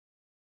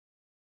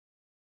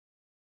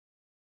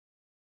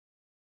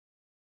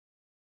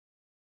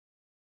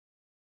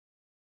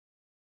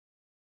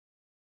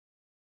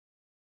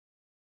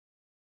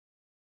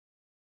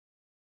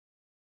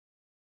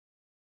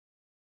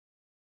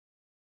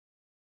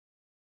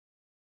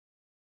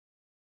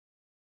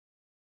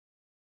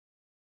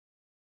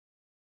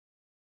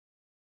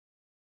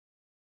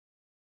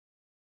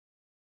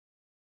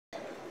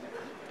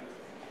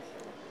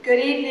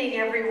Good evening,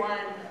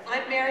 everyone.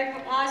 I'm Mary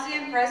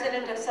Papazian,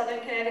 president of Southern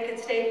Connecticut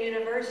State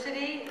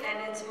University,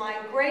 and it's my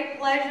great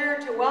pleasure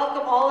to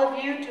welcome all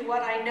of you to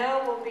what I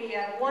know will be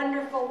a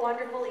wonderful,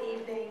 wonderful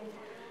evening.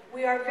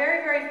 We are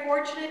very, very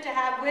fortunate to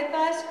have with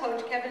us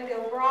Coach Kevin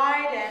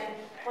Gilbride and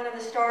one of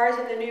the stars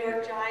of the New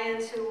York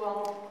Giants who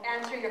will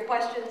answer your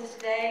questions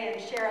today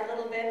and share a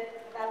little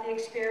bit about the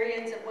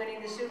experience of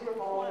winning the Super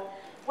Bowl.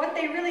 What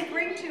they really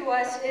bring to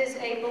us is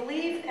a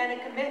belief and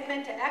a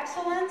commitment to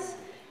excellence,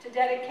 to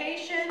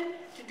dedication,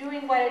 to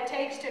doing what it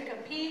takes to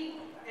compete,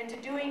 and to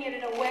doing it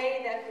in a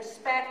way that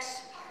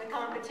respects the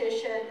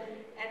competition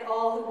and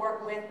all who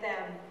work with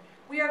them.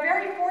 We are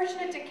very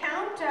fortunate to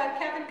count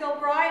Kevin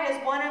Gilbride as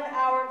one of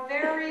our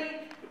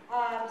very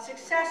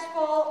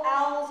successful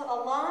Owls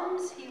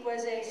alums. He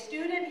was a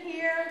student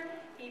here.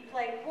 He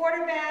played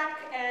quarterback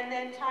and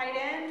then tight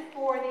end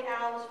for the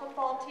Owls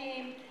football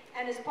team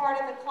and is part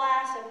of the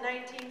class of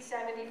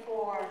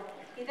 1974.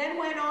 He then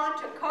went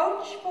on to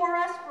coach for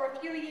us for a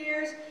few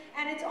years,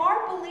 and it's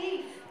our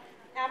belief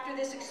after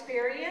this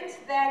experience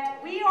that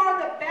we are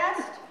the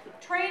best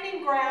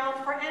training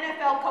ground for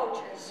NFL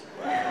coaches.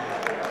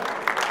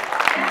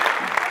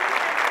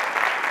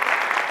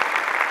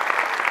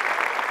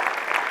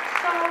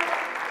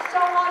 So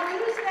I'll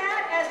use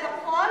that as a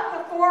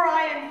plug before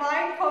I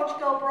invite Coach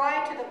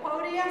Gilbride to the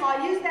podium.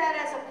 I'll use that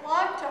as a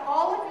plug to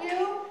all of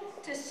you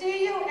to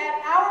see you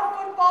at our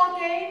football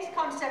games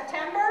come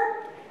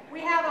September. We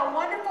have a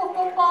wonderful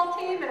football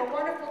team and a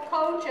wonderful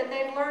coach, and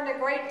they've learned a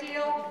great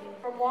deal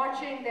from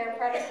watching their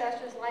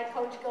predecessors like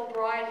Coach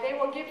Gilbride. They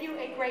will give you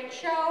a great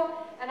show,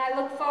 and I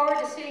look forward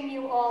to seeing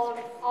you all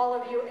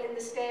of you in the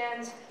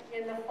stands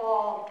in the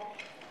fall.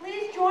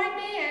 Please join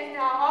me in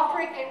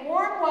offering a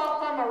warm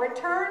welcome, a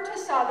return to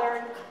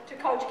Southern, to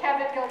Coach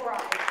Kevin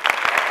Gilbride.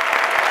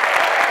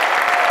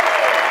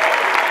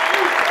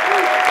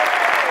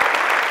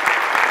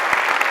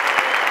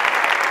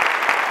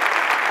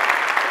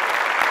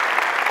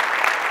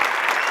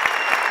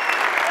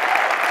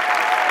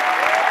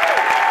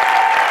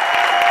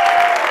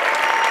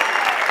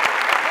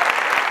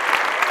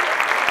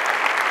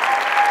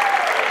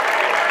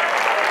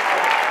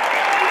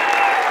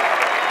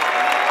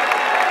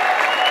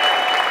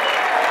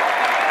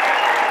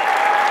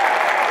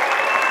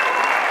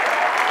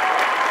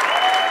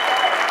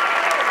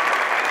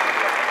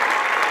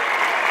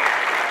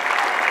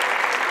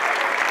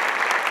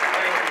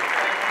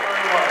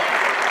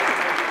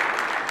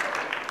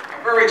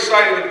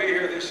 Excited to be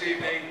here this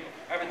evening.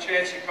 Have a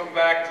chance to come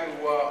back to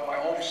my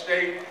home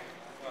state,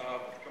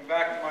 come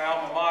back to my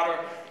alma mater,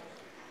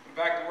 come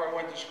back to where I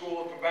went to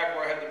school, come back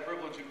where I had the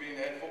privilege of being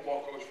the head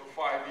football coach for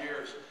 5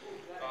 years.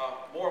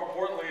 More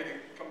importantly, to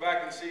come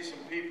back and see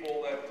some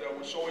people that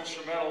were so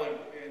instrumental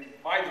in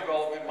my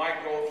development, my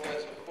growth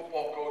as a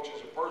football coach,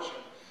 as a person,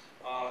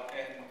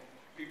 and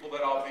people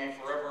that I'll be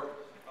forever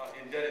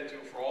indebted to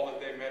for all that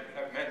they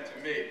have meant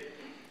to me.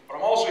 But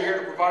I'm also here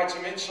to provide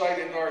some insight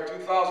into our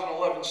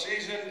 2011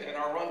 season and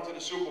our run to the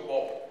Super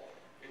Bowl.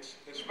 It's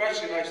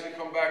especially nice to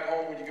come back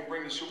home when you can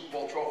bring the Super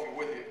Bowl trophy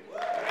with you.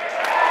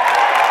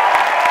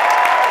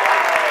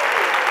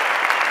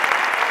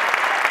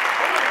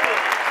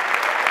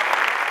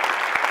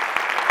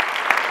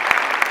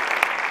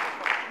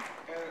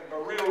 And a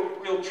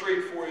real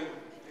treat for you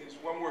is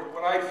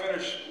when I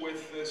finish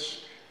with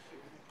this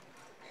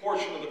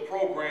portion of the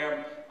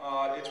program,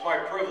 it's my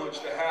privilege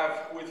to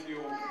have with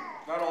you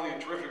not only a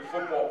terrific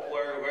football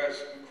player who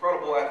has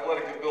incredible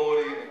athletic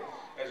ability and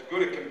as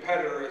good a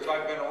competitor as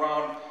I've been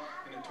around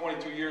in the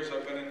 22 years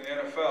I've been in the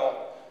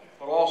NFL,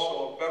 but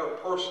also a better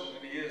person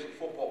than he is a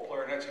football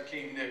player, and that's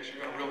Hakeem Nicks.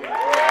 You're going to really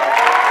enjoy that.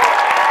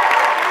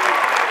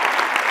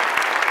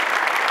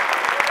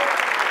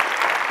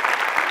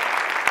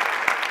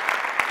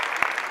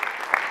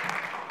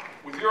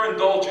 With your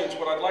indulgence,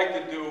 what I'd like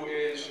to do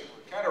is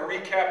kind of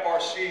recap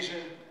our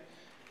season,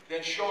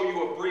 then show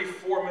you a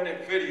brief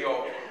 4-minute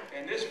video.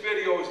 And this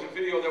video is the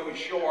video that we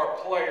show our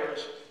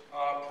players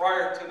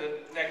prior to the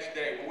next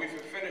day. When we've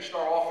finished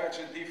our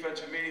offensive and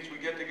defensive meetings, we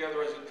get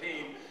together as a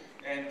team,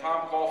 and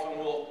Tom Coughlin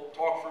will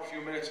talk for a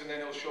few minutes, and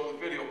then he'll show the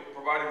video,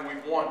 provided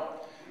we've won.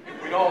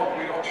 If we don't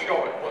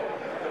show it. But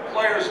the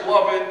players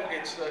love it.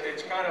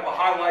 It's kind of a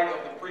highlight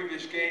of the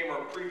previous game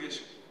or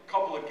previous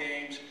couple of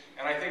games,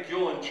 and I think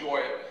you'll enjoy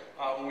it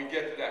when we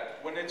get to that.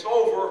 When it's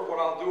over, what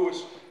I'll do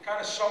is kind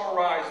of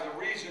summarize the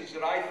reasons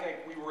that I think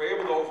we were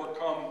able to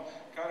overcome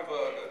kind of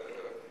a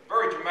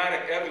very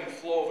dramatic ebb and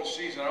flow of a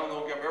season. I don't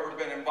know if I've ever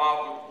been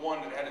involved with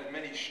one that had as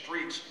many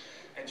streaks,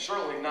 and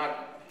certainly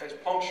not as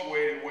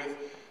punctuated with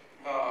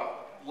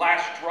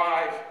last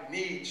drive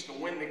needs to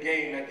win the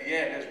game at the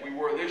end as we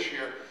were this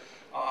year.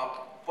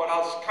 But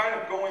I'll kind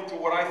of go into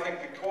what I think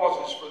the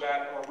causes for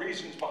that or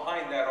reasons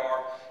behind that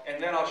are,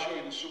 and then I'll show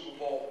you the Super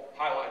Bowl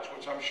highlights,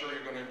 which I'm sure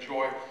you're going to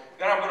enjoy.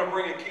 Then I'm going to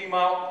bring Hakeem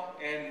out,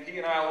 and he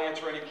and I will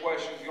answer any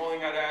questions. The only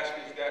thing I'd ask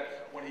is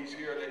that when he's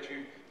here, that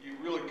you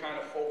really kind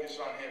of focus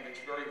on him. It's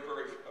very,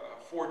 very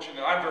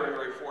fortunate. I'm very,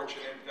 very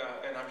fortunate,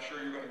 and I'm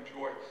sure you're going to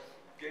enjoy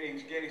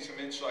getting some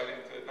insight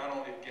into not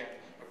only, again,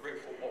 a great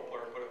football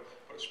player, but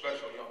a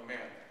special young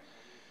man.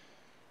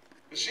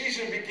 The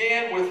season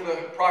began with the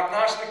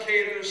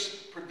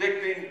prognosticators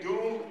predicting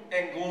doom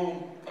and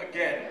gloom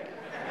again.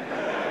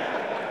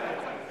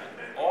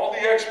 All the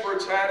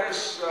experts had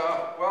us,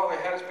 well, they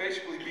had us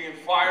basically being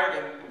fired,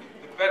 and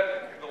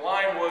the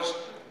line was,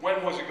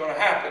 when was it going to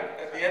happen?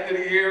 At the end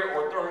of the year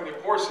or during the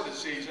course of the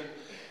season?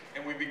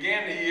 And we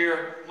began the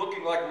year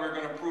looking like we were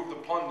going to prove the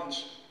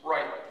pundits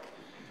right.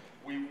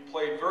 We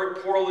played very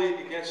poorly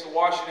against the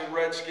Washington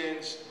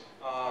Redskins,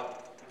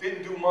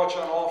 didn't do much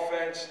on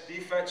offense,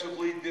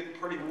 defensively did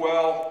pretty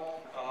well,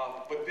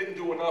 but didn't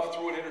do enough,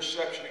 threw an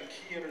interception, a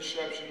key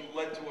interception,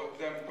 led to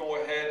them go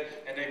ahead,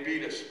 and they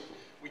beat us.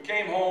 We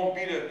came home,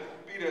 beat a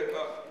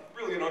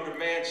really an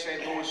undermanned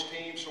St. Louis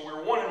team, so we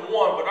were 1-1,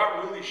 but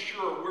not really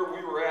sure where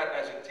we were at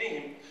as a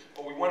team.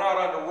 But we went out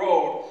on the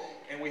road,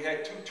 and we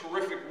had two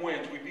terrific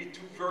wins. We beat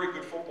two very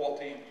good football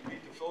teams. We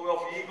beat the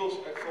Philadelphia Eagles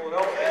at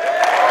Philadelphia.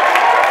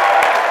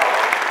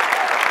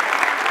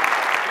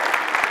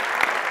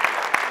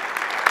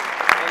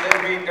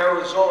 Beat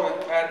Arizona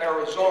at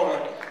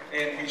Arizona,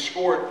 and we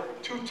scored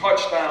 2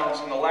 touchdowns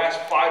in the last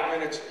 5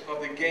 minutes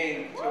of the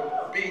game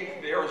to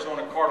beat the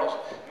Arizona Cardinals.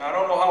 Now, I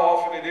don't know how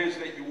often it is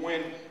that you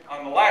win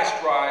on the last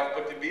drive,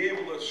 but to be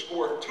able to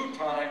score 2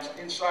 times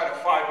inside of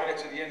 5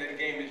 minutes at the end of the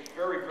game is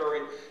very,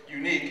 very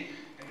unique.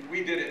 And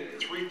we did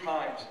it 3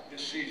 times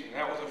this season.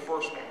 That was the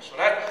first one. So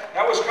that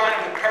was kind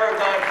of the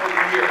paradigm for the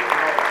year.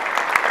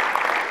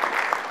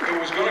 You know,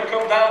 it was going to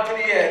come down to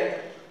the end.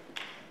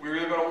 We were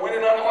either going to win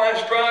it on the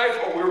last drive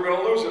or we were going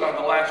to lose it on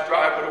the last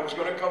drive, but it was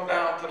going to come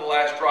down to the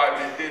last drive,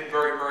 and it did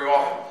very, very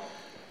often.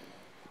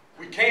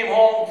 We came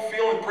home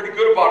feeling pretty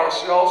good about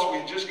ourselves.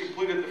 We just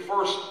completed the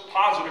first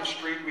positive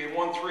streak. We had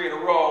won 3 in a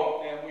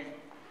row, and we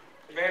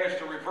managed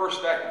to reverse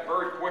that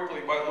very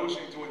quickly by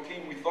losing to a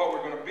team we thought we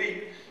were going to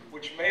beat,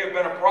 which may have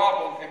been a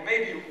problem, and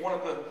maybe one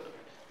of the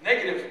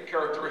negative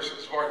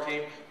characteristics of our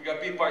team. We got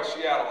beat by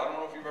Seattle. I don't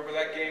know if you remember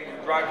that game. We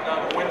were driving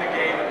down to win the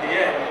game at the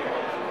end.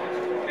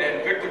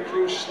 And Victor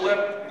Cruz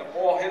slipped, and the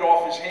ball hit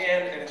off his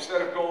hand, and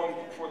instead of going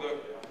for the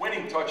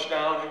winning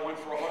touchdown, it went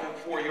for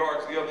 104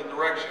 yards the other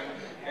direction,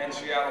 and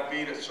Seattle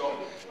beat us. So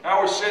now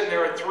we're sitting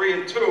there at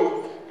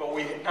 3-2, but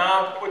we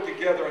now put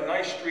together a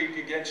nice streak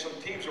against some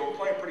teams that were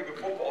playing pretty good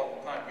football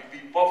at the time. We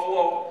beat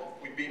Buffalo,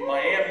 we beat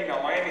Miami.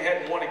 Now, Miami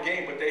hadn't won a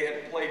game, but they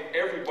had played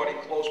everybody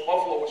close.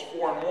 Buffalo was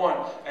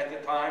 4-1 at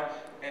the time,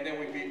 and then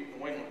we beat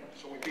New England.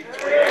 So we beat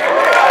 3.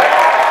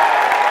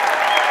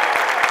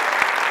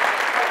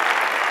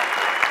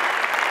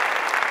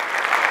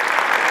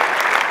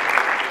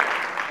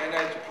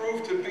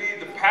 To be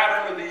the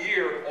pattern of the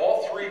year,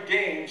 all 3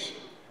 games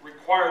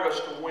required us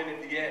to win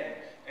at the end.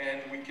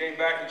 And we came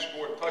back and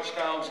scored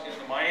touchdowns in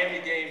the Miami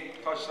game,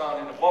 touchdown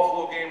in the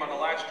Buffalo game on the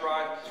last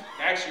drive,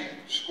 and actually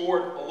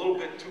scored a little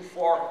bit too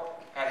far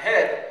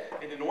ahead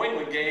in the New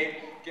England game,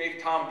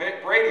 gave Tom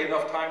Brady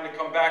enough time to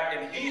come back,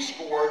 and he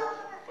scored,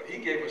 but he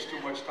gave us too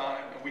much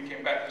time, and we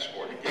came back and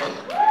scored again.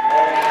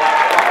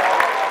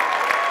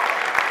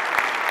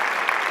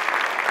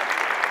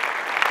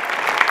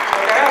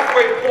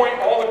 Point,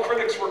 all the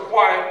critics were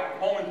quiet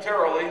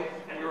momentarily.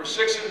 We were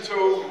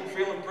 6-2,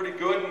 feeling pretty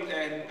good,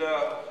 and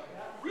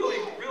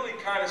really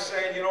kind of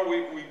saying, you know,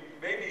 we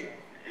maybe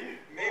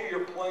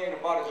you're playing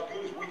about as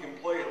good as we can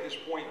play at this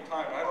point in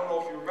time. I don't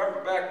know if you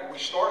remember back when we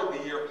started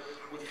the year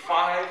with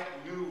 5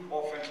 new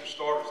offensive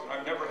starters, and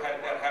I've never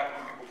had that happen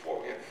to me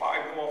before. We had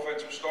 5 new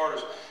offensive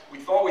starters. We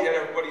thought we had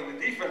everybody in the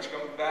defense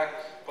coming back,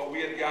 but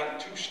we had gotten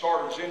 2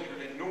 starters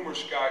injured, and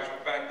numerous guys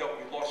were banged up.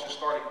 We lost the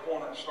starting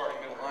corner and starting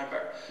middle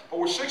linebacker. But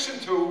we're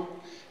 6-2,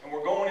 and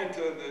we're going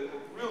into the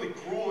really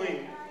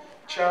grueling,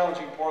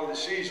 challenging part of the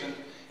season,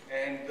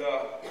 and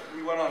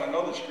we went on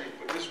another streak,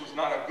 but this was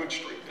not a good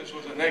streak. This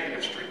was a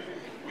negative streak.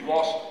 We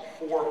lost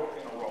 4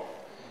 in a row,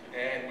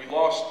 and we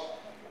lost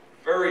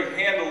very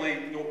handily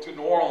to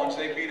New Orleans.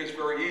 They beat us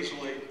very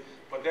easily,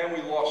 but then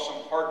we lost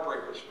some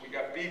heartbreakers. We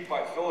got beat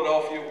by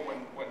Philadelphia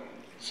when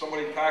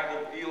somebody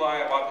tackled Eli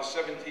about the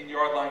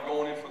 17-yard line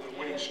going in for the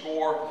winning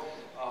score.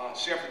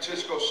 San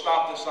Francisco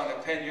stopped us on the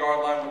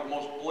 10-yard line with the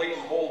most blatant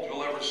hold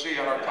you'll ever see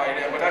on our tight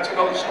end, but that's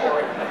another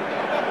story.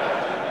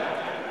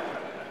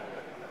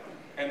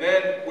 And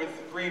then with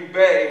Green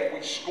Bay,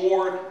 we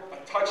scored a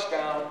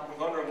touchdown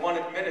with under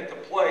a minute to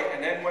play,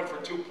 and then went for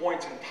 2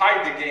 points and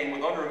tied the game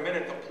with under a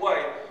minute to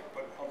play.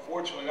 But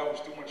unfortunately, that was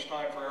too much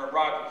time for Aaron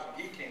Rodgers,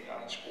 and he came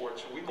down and scored.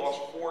 So we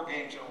lost 4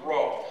 games in a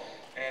row.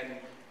 And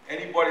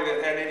anybody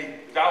that had any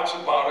doubts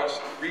about us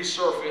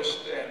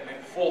resurfaced and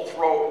in full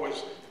throat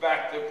was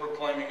back to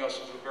proclaiming us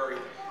as a very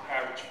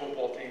average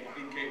football team,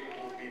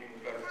 incapable of beating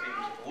the better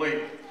teams in the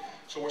league.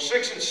 So we're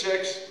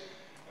 6-6.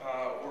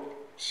 We're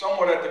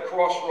somewhat at the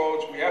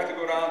crossroads. We have to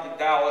go down to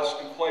Dallas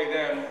and play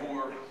them, who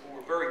are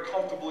very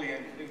comfortably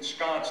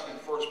ensconced in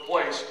first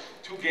place,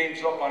 2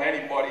 games up on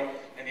anybody.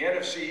 And the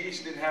NFC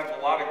East didn't have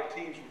a lot of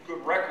teams with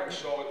good records,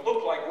 so it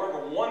looked like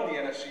whoever won the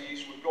NFC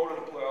East would go to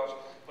the playoffs,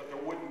 but there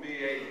wouldn't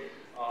be a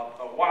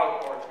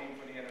wild card team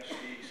for the NFC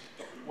East.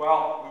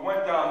 Well, we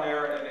went down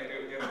there and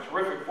they had a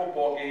terrific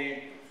football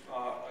game.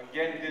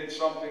 Again, did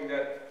something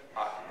that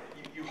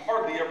you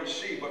hardly ever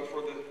see, but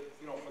for the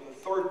for the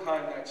third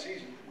time that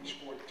season, we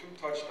scored 2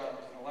 touchdowns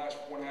in the last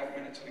 4.5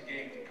 minutes of the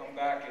game to come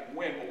back and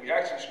win, but we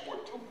actually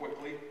scored 2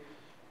 quickly.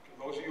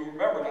 For those of you who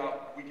remember now,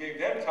 we gave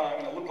them time,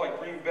 and it looked like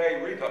Green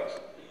Bay Redux.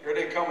 Here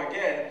they come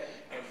again,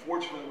 and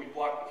fortunately we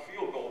blocked the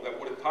field goal that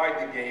would have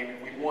tied the game,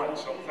 and we won,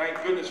 so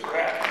thank goodness for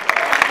that.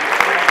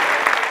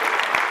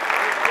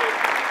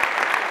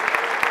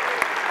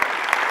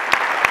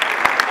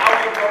 Now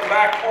we come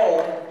back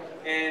home,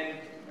 and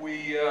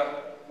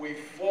we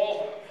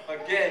fall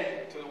again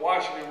to the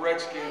Washington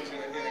Redskins in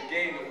a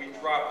game that we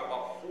dropped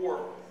about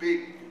 4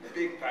 big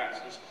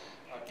passes.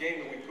 A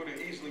game that we could have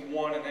easily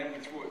won, and then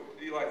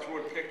Eli threw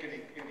a pick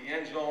in the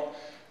end zone.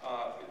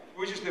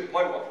 We just didn't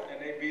play well,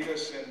 and they beat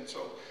us, and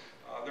so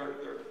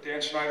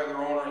Dan Snyder, their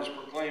owner, is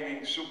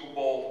proclaiming Super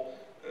Bowl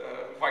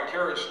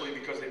vicariously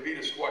because they beat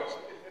us twice.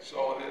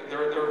 So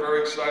they're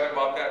very excited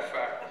about that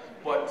fact.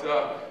 But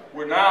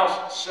we're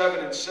now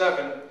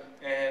 7-7,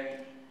 and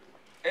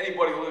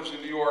anybody who lives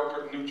in New York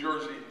or New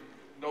Jersey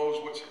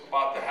knows what's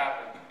about to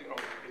happen.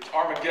 It's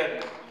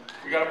Armageddon.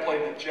 We got to play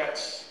the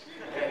Jets,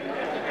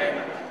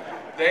 and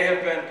they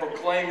have been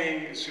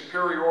proclaiming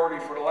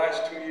superiority for the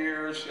last 2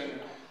 years, and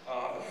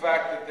the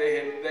fact that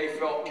they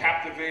felt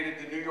captivated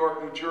the New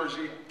York, New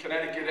Jersey,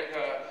 Connecticut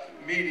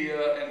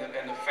media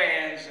and the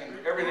fans,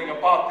 and everything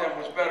about them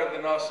was better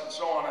than us, and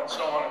so on and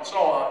so on and so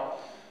on.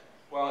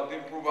 Well, it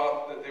didn't prove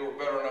out that they were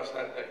better than us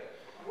that day.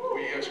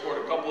 We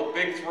scored a couple of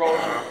big throws.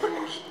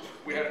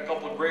 We had a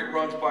couple of great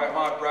runs by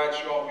Ahmad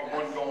Bradshaw. We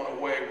won going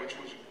away, which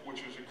was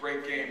a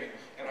great game.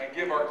 And I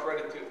give our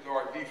credit to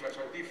our defense.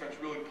 Our defense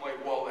really played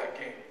well that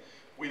game.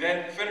 We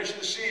then finished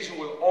the season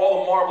with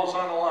all the marbles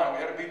on the line. We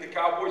had to beat the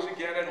Cowboys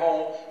again at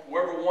home.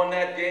 Whoever won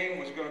that game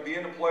was going to be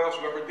in the playoffs.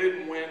 Whoever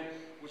didn't win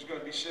was going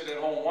to be sitting at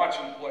home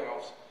watching the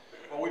playoffs.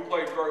 Well, we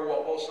played very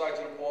well, both sides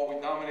of the ball.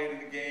 We dominated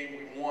the game.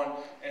 We won.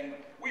 And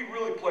we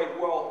really played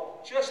well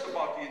just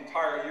about the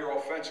entire year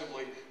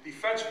offensively.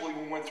 Defensively,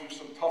 we went through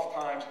some tough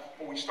times,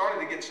 but we started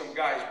to get some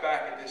guys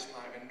back at this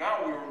time. And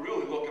now we were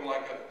really looking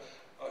like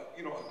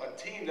a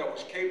team that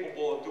was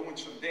capable of doing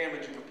some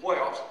damage in the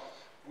playoffs.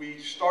 We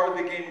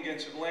started the game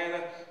against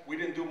Atlanta. We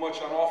didn't do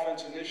much on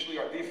offense initially.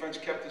 Our defense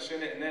kept us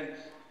in it, and then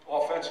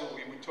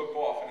offensively we took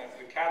off. And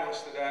the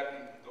catalyst to that,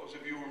 and those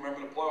of you who remember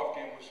the playoff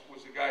game,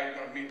 was the guy you're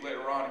going to meet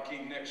later on,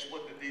 Hakeem Nicks,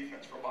 split the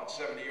defense for about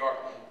 70 yards,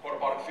 caught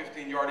about a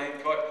 15-yard in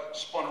cut,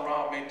 spun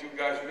around, made 2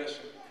 guys miss,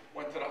 and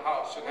went to the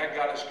house. And that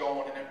got us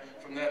going. And then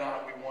from then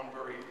on, we won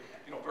very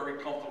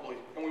comfortably.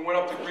 And we went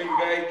up to Green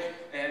Bay,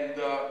 and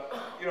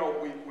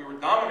we were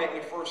dominating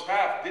the first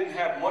half. Didn't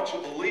have much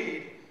of a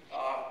lead.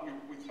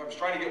 I was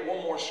trying to get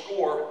one more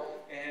score,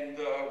 and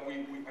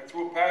I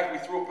threw a pass. We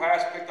threw a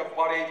pass, picked up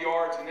about 8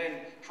 yards, and then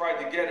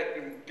tried to get it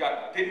and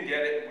didn't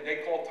get it. And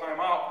they called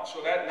timeout, and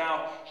so that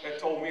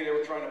told me they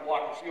were trying to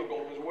block a field goal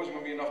because there wasn't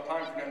going to be enough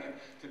time for them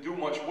to do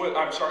much with.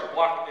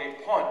 Block a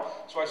punt.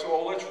 So I said,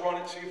 well, let's run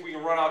it, see if we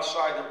can run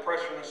outside. They're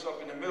pressuring us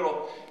up in the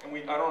middle, and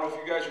I don't know if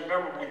you guys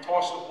remember, we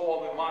tossed the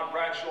ball to Ahmad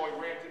Bradshaw. He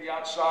ran to the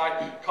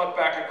outside, cut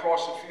back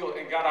across the field,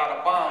 and got out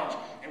of bounds.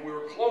 And we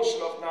were close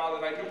enough now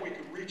that I knew we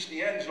could reach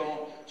the end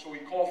zone, so we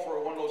called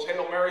for one of those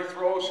Hail Mary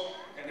throws,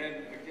 and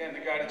then, again, the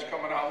guy that's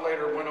coming out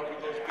later went up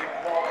with those big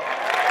balls.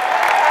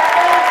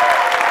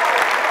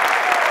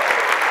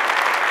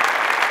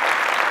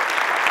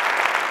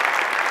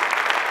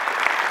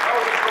 That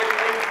was a great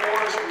win for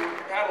us. We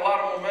had a lot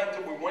of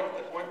momentum. We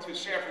went to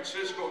San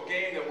Francisco, a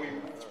game that we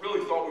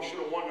really thought we should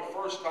have won the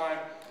first time.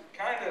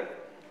 Kind of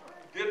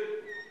did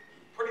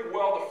pretty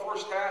well the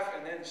first half,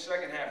 and then the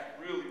second half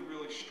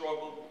really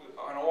struggled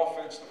on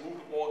offense to move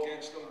the ball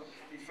against them.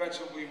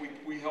 Defensively,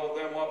 we held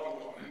them up. It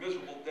was a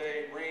miserable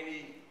day,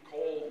 rainy,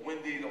 cold,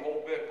 windy, the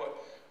whole bit,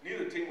 but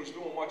neither team was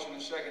doing much in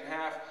the second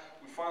half.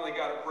 We finally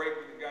got a break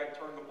when the guy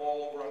turned the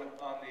ball over on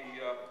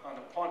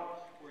the punt,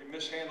 where he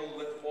mishandled,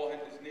 let the ball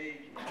hit his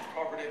knee,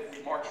 covered it,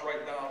 we marched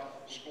right down,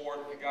 scored,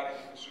 and got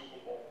into the Super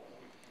Bowl.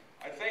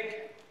 I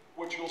think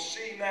what you'll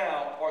see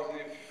now are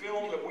the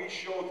film that we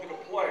showed to the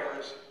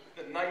players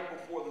the night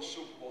before the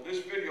Super Bowl. This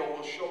video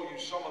will show you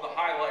some of the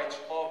highlights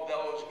of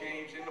those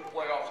games in the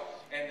playoffs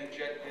and the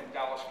Jet and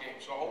Dallas game.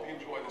 So I hope you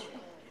enjoy this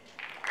one.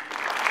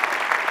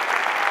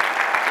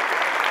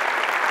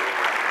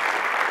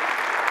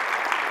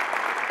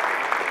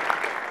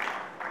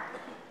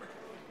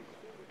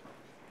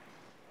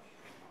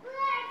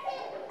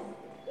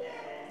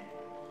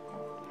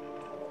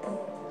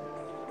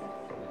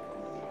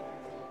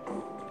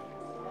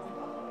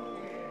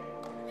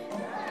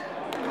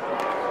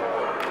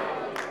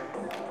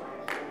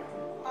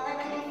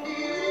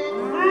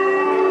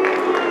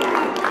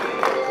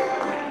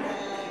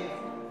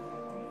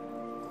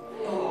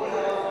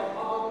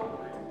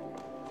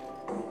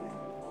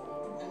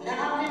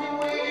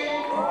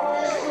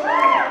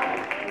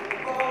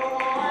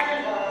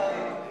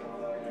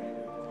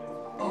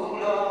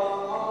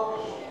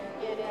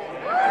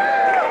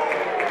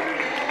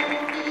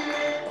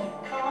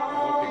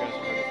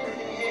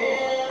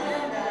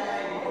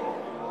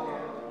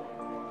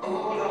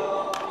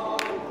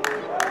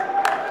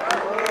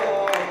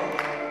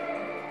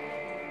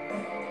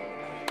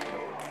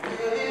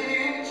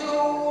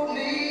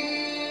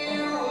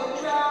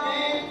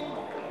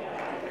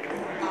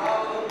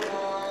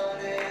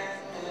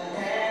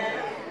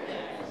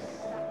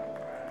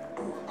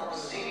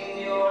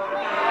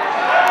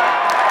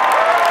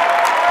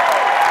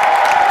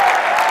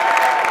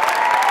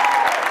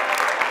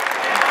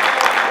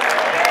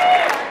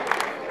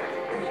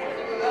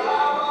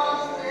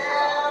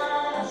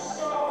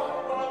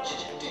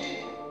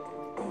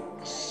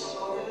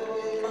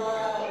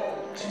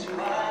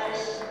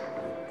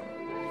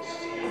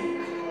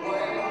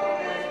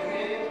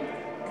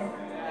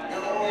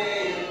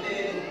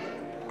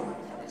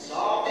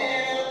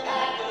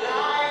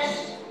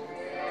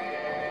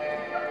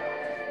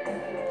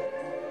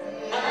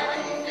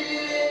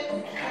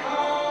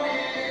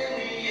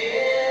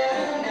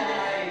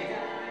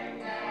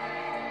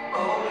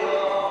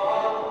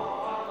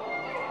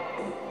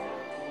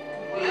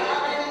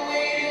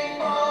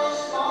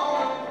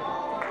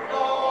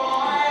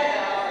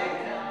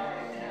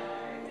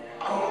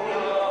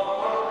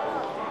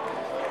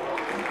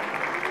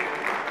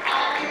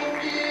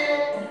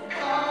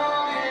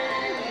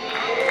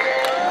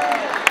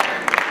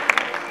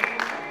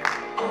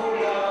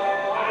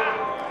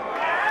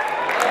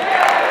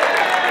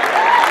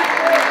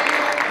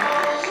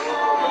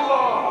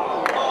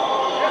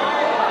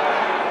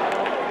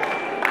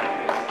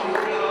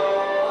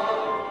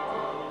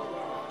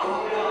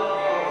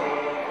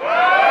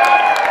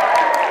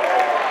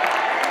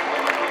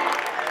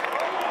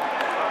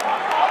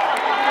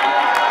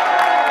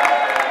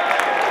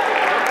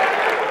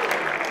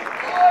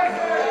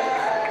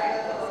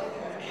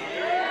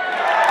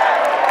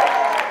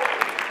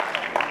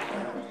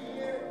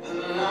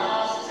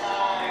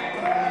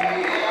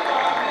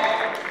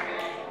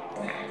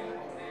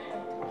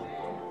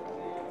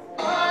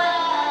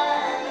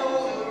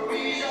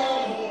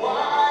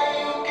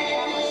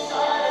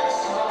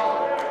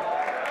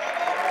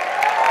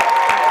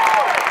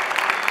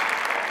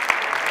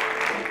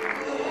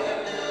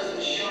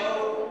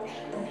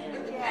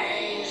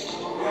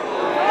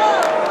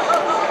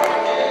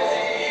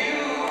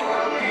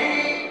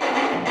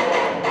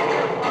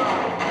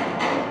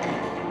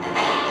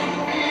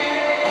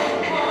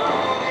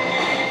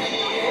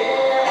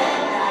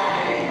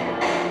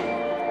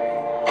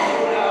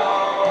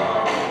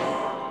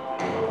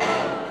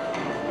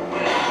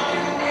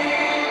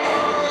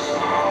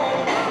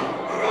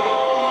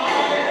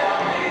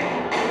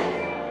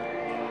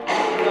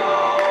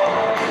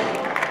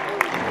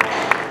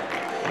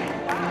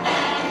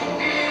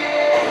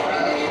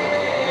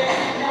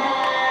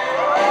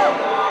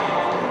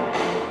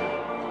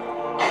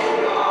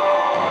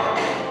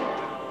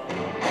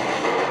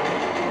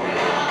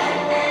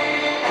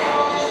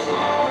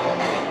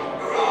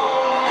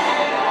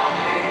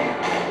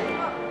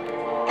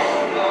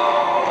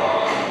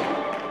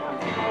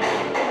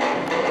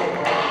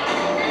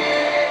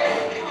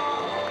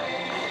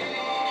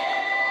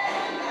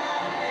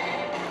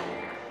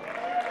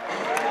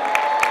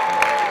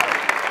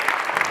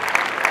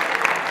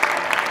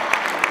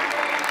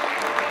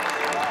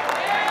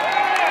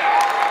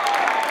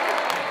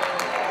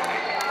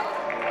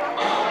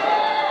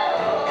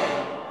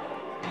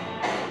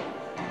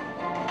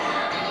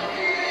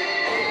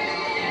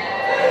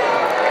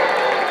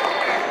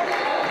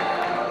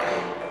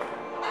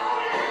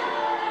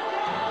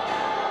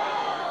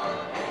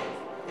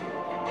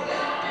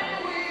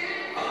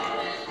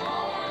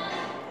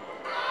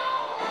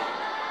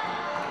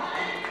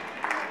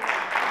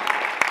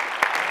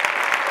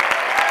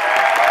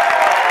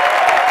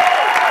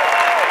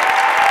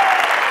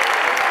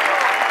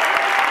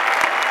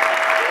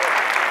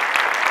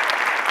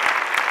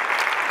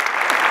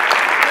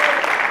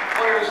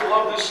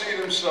 love to see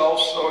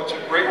themselves, so it's a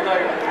great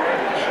night when we're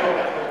at the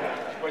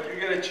show. But you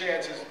get a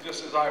chance,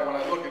 just as when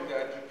I look at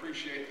that, to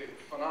appreciate the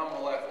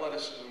phenomenal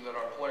athleticism that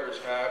our players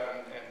have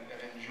and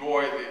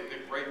enjoy the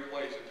great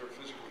plays that they're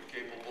physically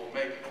capable of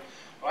making.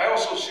 But I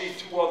also see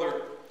two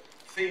other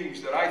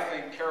themes that I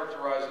think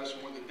characterize us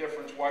and were the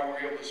difference why we're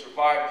able to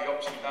survive the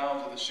ups and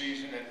downs of the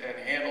season and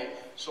handle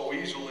so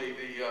easily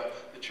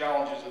the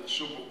challenges of the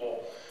Super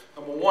Bowl.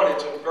 Number one,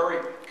 it's a very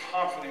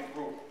confident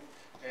group.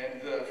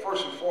 And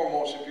first and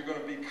foremost, if you're going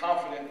to be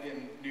confident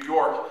in New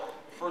York,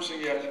 the first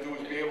thing you have to do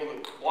is be able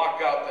to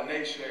block out the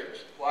naysayers,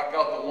 block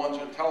out the ones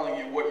that are telling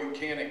you what you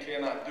can and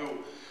cannot do.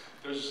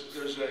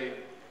 There's a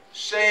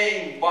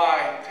saying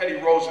by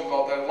Teddy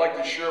Roosevelt that I'd like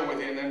to share with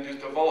you and then just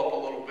develop a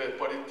little bit.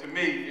 But to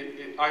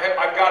me,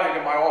 I've got it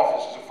in my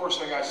office. It's the first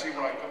thing I see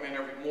when I come in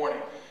every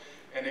morning.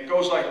 And it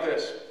goes like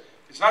this.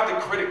 It's not the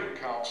critic who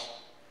counts.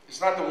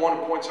 It's not the one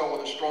who points out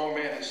where the strong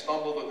man has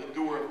stumbled or the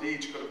doer of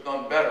deeds could have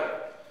done better.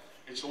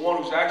 It's the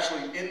one who's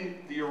actually in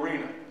the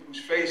arena, whose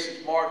face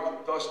is marred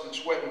with dust and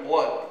sweat and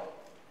blood,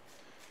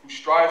 who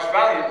strives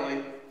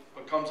valiantly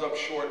but comes up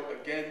short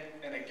again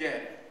and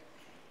again.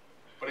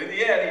 But in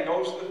the end, he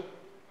knows the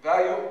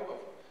value of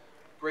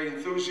great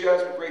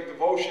enthusiasm, great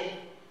devotion,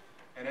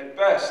 and at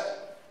best,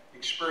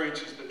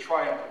 experiences the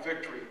triumph of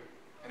victory.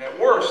 And at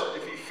worst,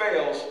 if he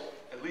fails,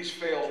 at least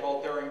fails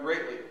while daring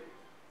greatly,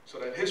 so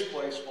that his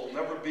place will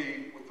never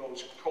be with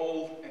those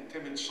cold and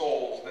timid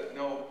souls that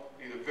know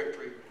neither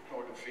victory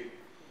nor defeat.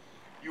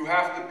 You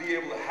have to be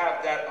able to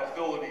have that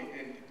ability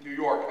in New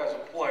York as a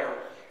player,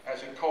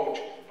 as a coach,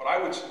 but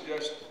I would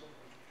suggest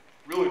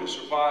really to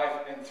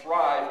survive and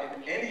thrive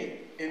in any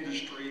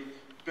industry,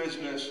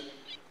 business,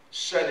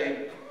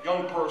 setting,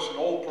 young person,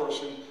 old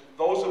person,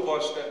 those of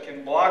us that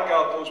can block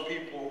out those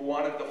people who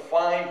want to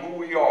define who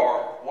we are,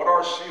 what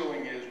our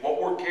ceiling is, what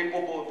we're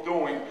capable of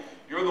doing,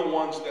 you're the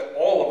ones that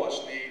all of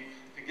us need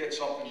to get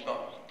something done.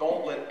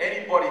 Don't let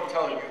anybody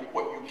tell you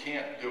what you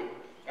can't do.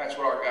 That's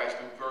what our guys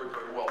do very,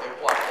 very well. They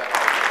block that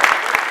out.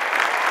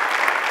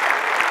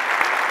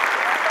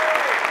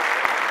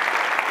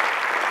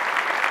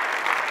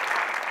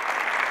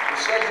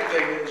 The second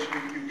thing is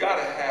you've got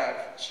to have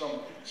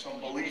some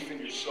belief in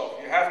yourself.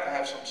 You have to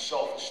have some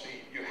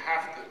self-esteem. You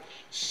have to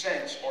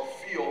sense or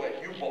feel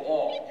that you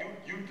belong.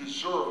 You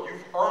deserve.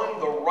 You've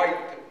earned the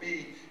right to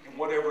be in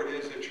whatever it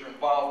is that you're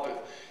involved with.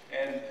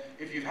 And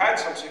if you've had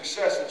some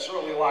success, it's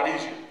certainly a lot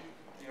easier.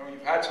 You know,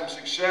 you've had some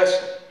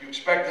success, you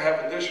expect to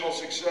have additional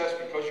success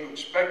because you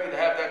expected to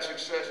have that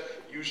success.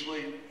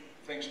 Usually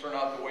things turn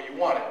out the way you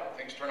want it.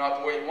 Things turn out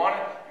the way you want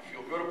it, you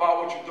feel good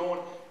about what you're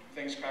doing,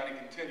 things kind of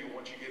continue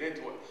once you get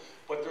into it.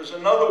 But there's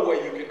another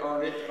way you can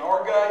earn it, and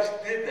our guys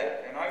did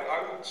that. And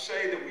I would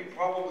say that we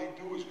probably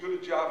do as good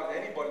a job as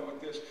anybody with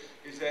this,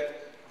 is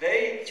that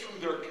they, through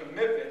their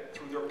commitment,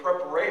 through their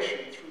preparation,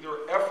 through their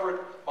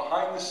effort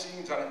behind the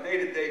scenes on a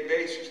day-to-day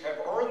basis, have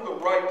earned the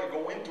right to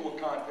go into a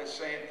contest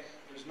saying,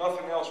 there's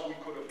nothing else we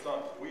could have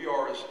done. We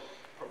are as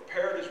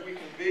prepared as we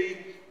can be.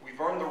 We've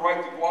earned the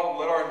right to go out and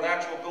let our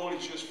natural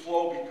abilities just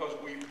flow because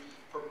we've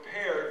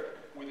prepared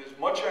with as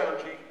much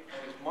energy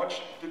and as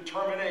much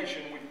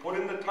determination. We put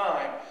in the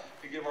time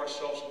to give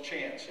ourselves a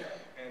chance.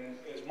 And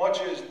as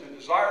much as the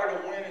desire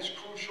to win is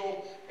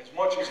crucial, as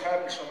much as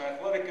having some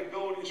athletic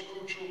ability is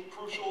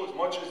crucial, as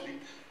much as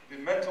the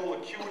mental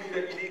acuity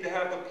that you need to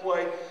have to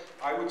play,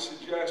 I would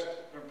suggest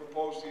and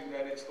propose to you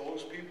that it's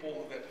those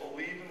people that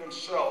believe in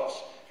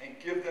themselves and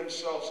give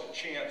themselves a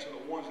chance are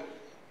the ones that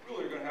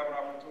really are going to have an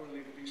opportunity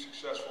to be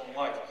successful in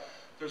life.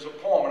 There's a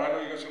poem, and I know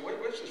you're going to say,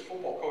 where's this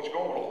football coach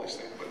going with all these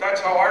things? But that's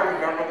how I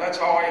remember them. That's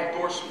how I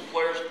endorse some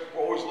players.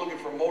 We're always looking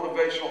for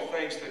motivational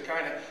things to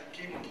kind of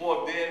keep them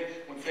plugged in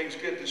when things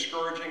get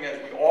discouraging, as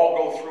we all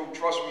go through.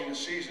 Trust me, in the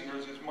season,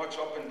 there's as much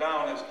up and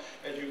down as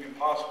you can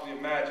possibly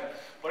imagine.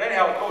 But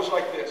anyhow, it goes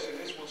like this, and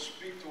this will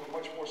speak to it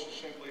much more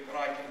succinctly than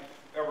I can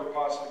ever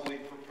possibly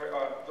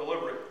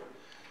deliver it.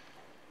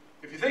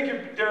 If you think you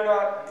dare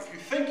not,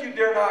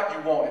 you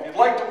won't. If you'd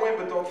like to win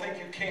but don't think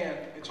you can,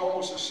 it's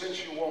almost a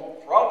cinch you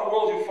won't. For out in the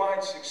world you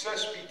find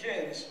success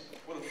begins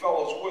with a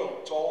fellow's will.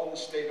 It's all in the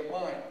state of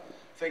mind.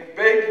 Think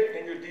big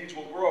and your deeds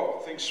will grow.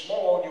 Think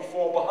small and you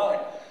fall behind.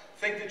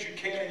 Think that you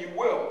can and you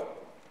will.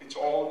 It's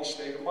all in the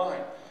state of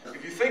mind.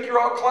 If you think you're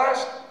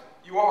outclassed,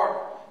 you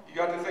are. You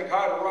got to think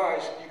high to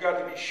rise. You got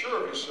to be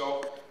sure of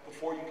yourself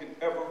before you can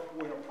ever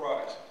win a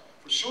prize.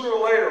 For sooner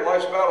or later,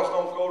 life's battles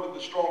don't go to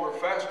the stronger,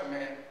 faster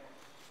man.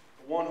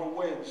 The one who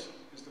wins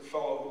is the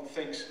fellow who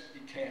thinks he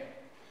can.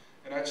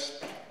 And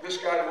that's this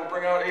guy that will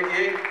bring out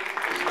 88.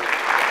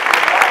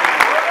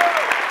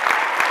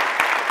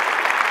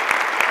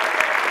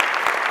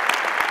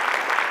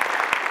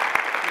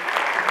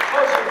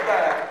 Because of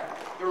that,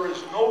 there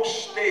is no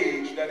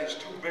stage that is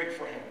too big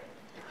for him.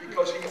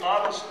 Because he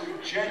honestly,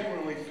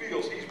 genuinely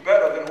feels he's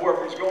better than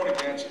whoever he's going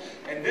against.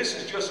 And this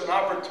is just an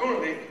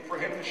opportunity for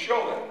him to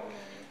show that.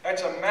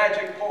 That's a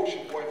magic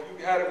potion, boy. If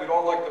you had it, we'd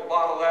all like to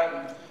bottle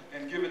that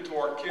and give it to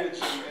our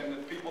kids and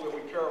the people that we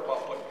care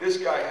about. But this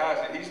guy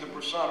has it. He's the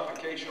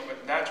personification of it.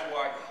 And that's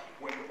why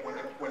when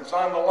it's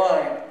on the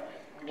line,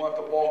 you want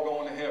the ball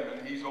going to him,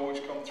 and he's always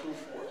come through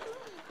for us.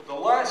 But the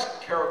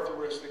last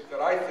characteristic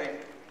that I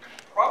think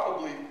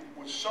probably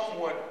was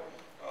somewhat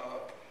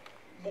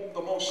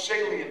the most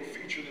salient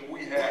feature that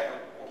we had,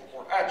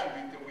 or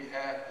attribute that we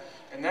had,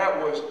 and that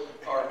was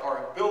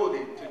our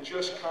ability to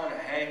just kind of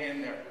hang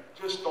in there.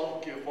 Just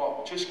don't give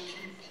up. Just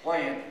keep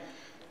playing.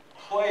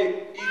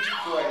 Play each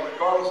play,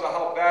 regardless of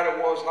how bad it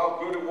was, how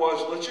good it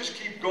was. Let's just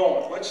keep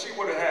going. Let's see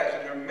what it has.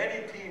 And there are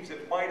many teams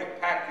that might have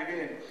packed it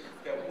in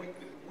that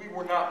we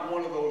were not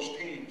one of those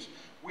teams.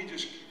 We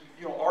just,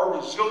 you know, our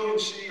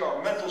resiliency,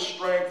 our mental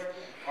strength,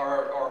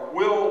 our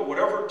will,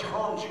 whatever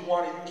terms you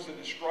want to use to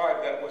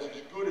describe that, was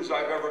as good as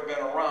I've ever been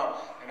around.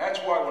 And that's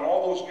why when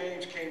all those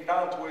games came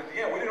down to it at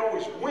the end, we didn't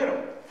always win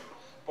them,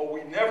 but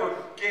we never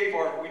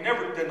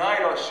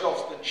denied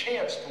ourselves the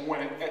chance to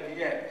win it at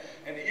the end.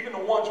 And even the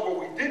ones where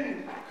we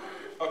didn't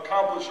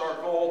accomplish our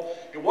goal,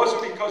 it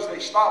wasn't because they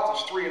stopped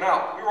us 3 and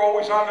out. We were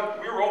always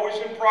we were always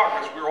in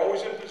progress. We were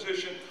always in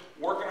position,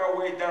 working our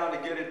way down to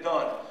get it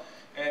done.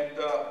 And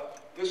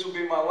this will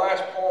be my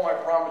last poem, I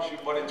promise you,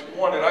 but it's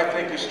one that I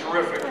think is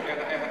terrific,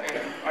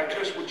 and I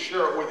just would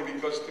share it with you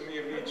because to me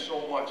it means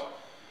so much.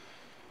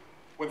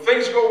 When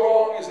things go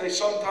wrong, as they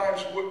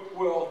sometimes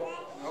will,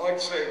 and I like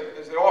to say,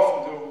 as they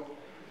often do,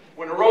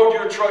 when the road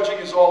you're trudging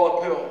is all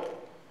uphill,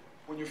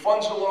 when your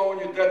funds are low and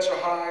your debts are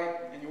high,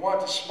 and you want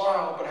to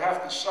smile but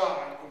have to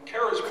sigh, when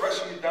care is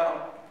pressing you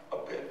down a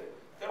bit,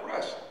 then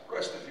rest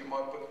if you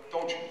might, but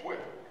don't you quit.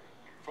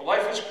 For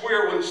life is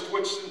queer with its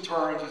twists and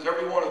turns, as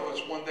every one of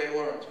us one day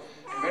learns.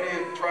 And many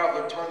a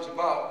traveler turns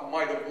about who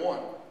might have won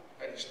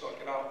had he stuck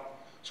it out.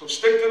 So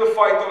stick to the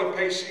fight, though the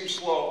pace seems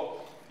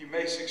slow. You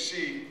may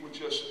succeed with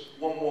just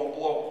one more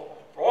blow.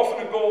 For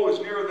often the goal is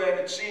nearer than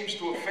it seems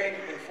to a faint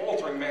and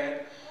faltering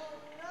man.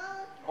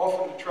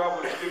 Often the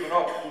traveler has given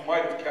up who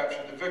might have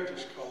captured the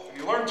victor's cup. And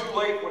he learned too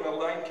late when the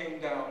light came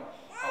down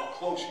how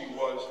close he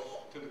was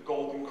to the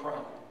golden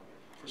crown.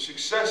 For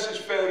success is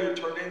failure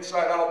turned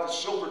inside out, the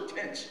silver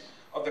tints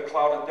of the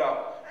cloud of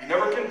doubt. You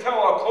never can tell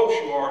how close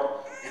you are.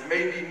 It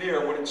may be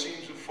near when it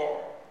seems afar.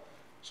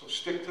 So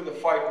stick to the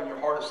fight when your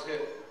heart is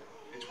hit.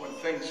 It's when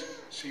things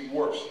seem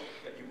worse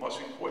that you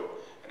mustn't quit.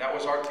 And that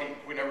was our team.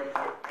 We never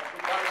quit.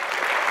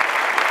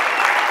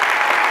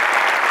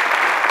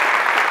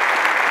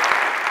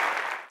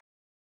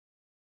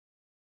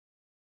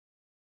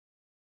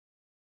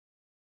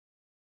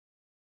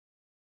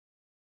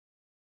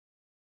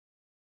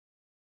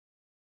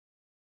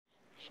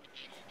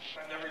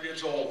 That never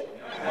gets old.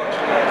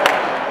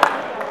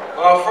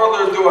 Without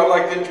further ado, I'd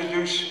like to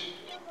introduce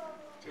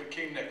to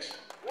Hakeem Nicks.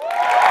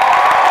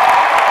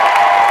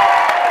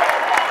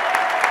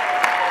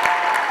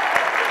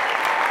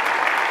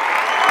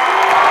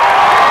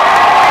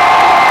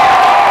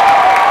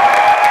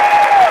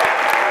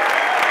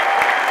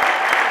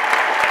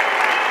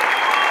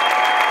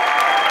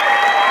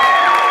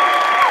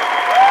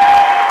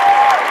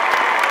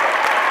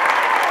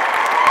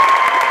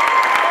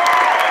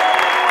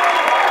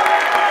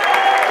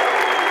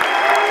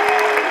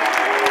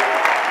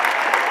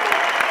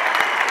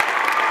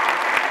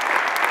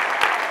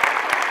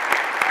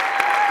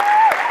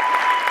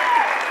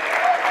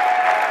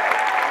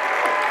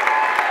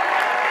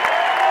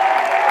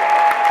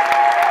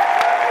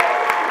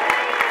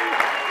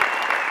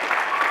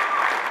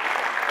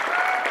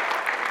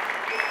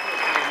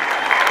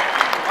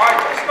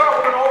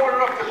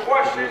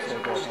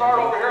 We'll start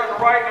over here on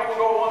the right, and we'll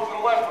go one to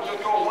the left. We'll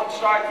just go one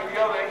side to the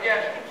other.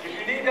 Again, if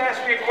you need to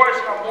ask me a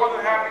question, I'm more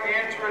than happy to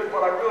answer it,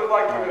 but I'd really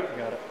like you to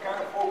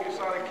kind of focus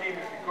on Hakeem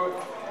if you could.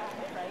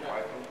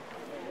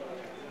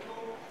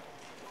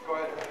 Go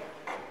ahead.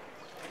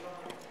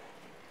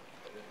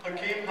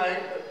 Hakeem, hi.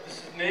 This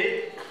is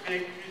Nate.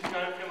 Big Houston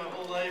fan my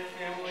whole life.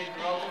 Family,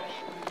 grew up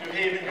in New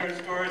Haven, hearing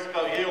stories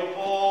about Yale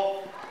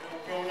Bowl.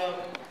 Growing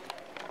up,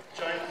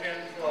 Giant fan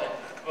for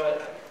life.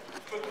 But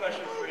quick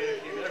question for you,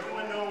 Hakeem.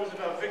 Everyone knows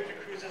about Victor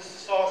Cruz's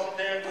salsa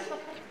dance.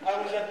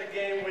 I was at the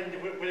game when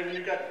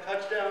you got the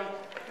touchdown.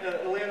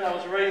 Atlanta, I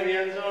was right in the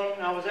end zone,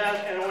 and I was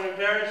asking, I don't want to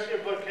embarrass you,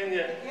 but can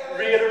you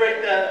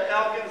reiterate that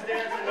Falcons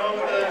dance and know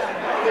the little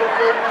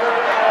bird?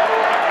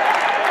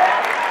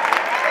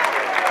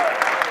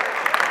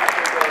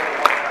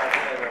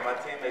 My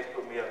teammates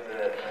put me up to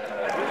that.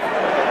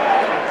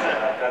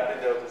 I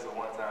think that was just a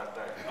one-time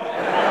thing.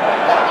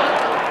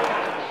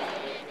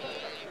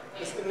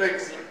 Mr.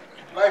 Nicks,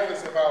 life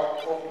is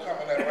about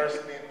overcoming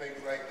adversity and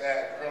things like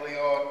that. Early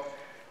on,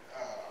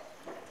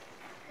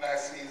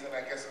 last season,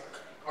 I guess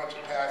a bunch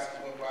of passes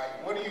went by.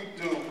 What do you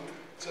do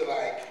to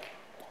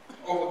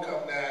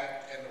overcome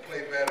that and to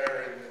play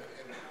better and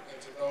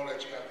to know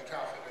that you have the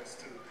confidence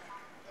to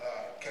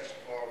catch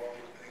the ball and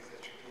do the things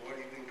that you do? What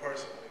do you do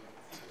personally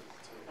to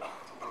do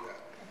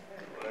that?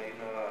 Well,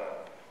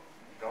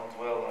 don't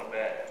dwell on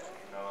that.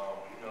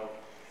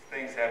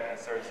 Things happen in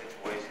certain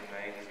situations,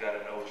 man. You just got to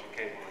know what you're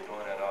capable of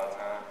doing at all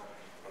times.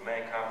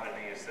 Remain confident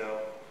in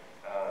yourself.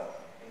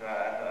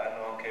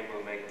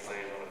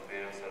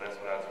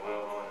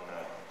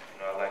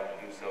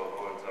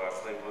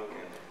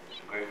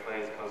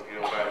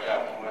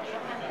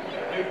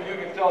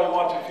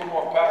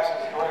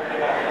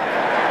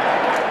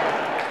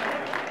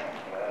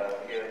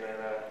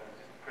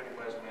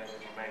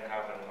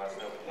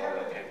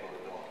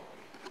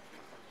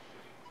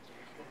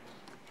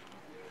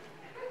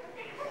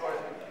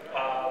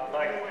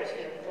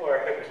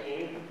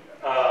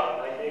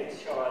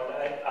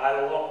 I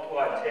loved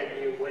watching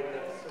you win the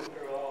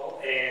Super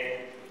Bowl,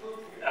 and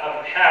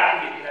I'm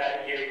happy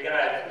that you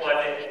guys won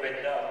it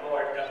with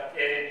more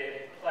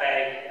definitive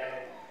play and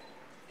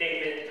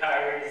David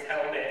Tyree's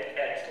helmet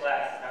catch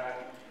last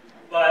time.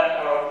 But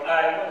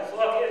I was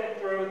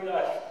looking through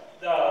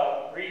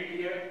the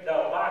review, the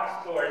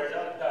box scores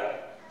of the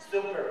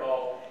Super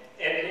Bowl,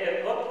 and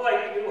it looked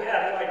like you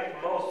had like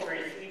the most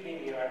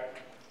receiving yards.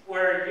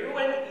 Were you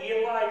and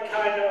Eli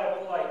kind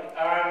of like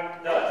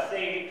on the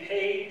same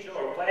page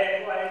or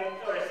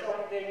wavelength or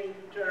something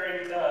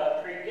during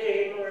the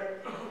pregame? Or?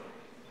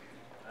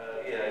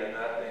 Yeah, you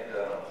know, I think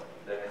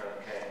that kind of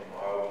came from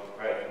our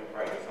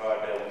practice hard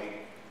that week,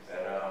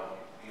 and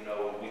you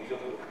know, we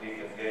took what the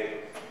defense gave us.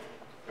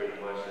 Pretty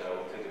much, we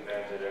took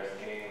advantage of their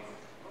schemes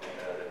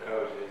and the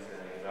coaches,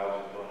 and you know, I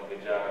was just doing a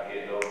good job of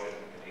getting open,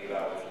 and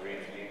Eli was just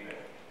reading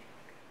defense.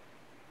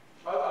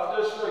 I'll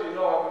just so you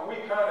know, I mean,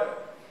 we kind of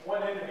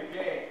went into the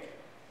game,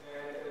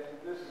 and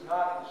this is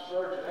not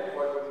discouraging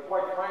anybody, but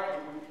quite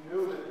frankly, we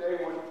knew that they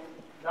would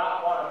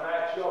not want to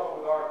match up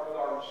with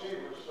our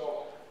receivers.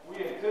 So we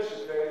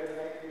anticipated,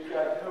 and these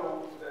guys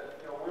knew that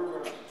we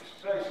were going to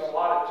face a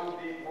lot of two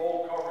deep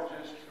roll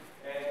coverages,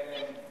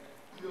 and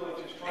really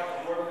just trying to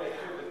do whatever they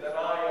could to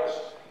deny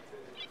us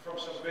from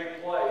some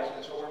big plays.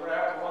 And so we're going to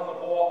have to run the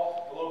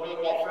ball a little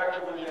bit more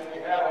effectively than we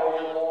had all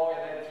year long,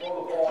 and then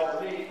throw the ball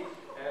underneath.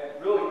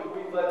 And really,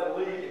 we led the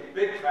league in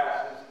big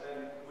passes,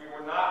 and we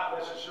were not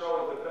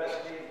necessarily the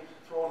best team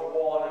throwing the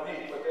ball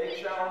underneath. But they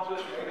challenged us,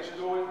 made us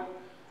do it,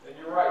 and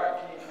you're right,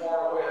 the team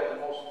far away had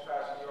the most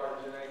passing yards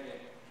in any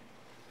game.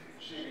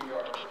 Receiving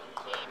yards, I should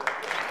say.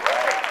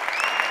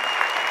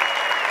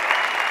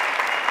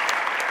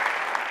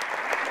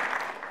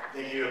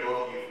 Thank you to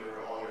both of you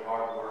for all your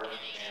hard work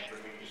and for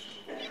bringing the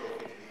Super Bowl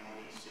trophy to the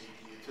only city,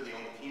 to the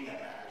only team that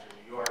matters in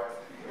New York.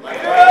 My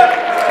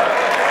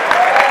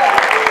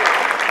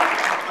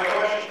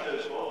question to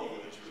both of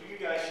you is, who do you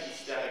guys see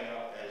stepping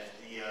up as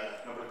the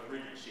number 3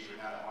 receiver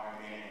now that Mario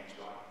Manning is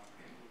gone?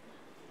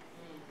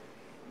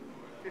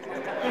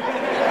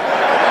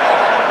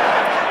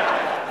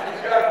 He's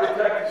got to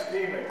protect his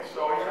teammates,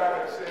 so he's not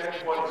going to say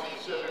anybody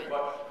specific.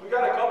 But we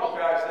got a couple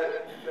guys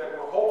that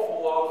we're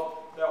hopeful of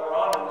that were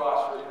on the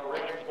roster. You know,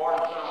 Raymond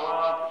Barton's been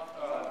around.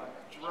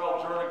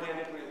 Jarrell Jernigan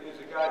is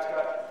a guy that's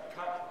got,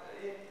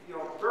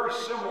 very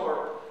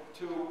similar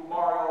to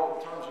Mario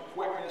in terms of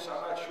quickness.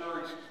 I'm not sure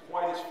he's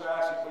quite as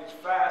fast, but he's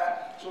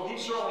fast. So he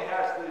certainly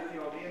has the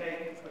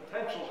innate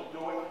potential to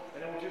do it.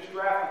 And then we just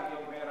drafted a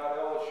young man out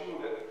of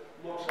LSU that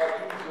looks like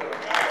he's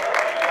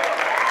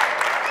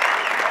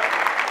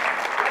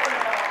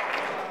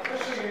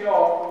just so you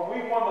know,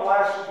 when we won the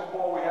last Super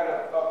Bowl, we had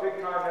a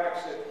big-time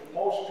X that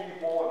most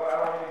people, and I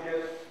don't need to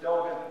get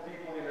delved into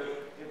deeply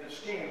into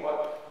scheme,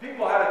 but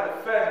people had to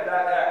defend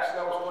that X.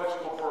 That was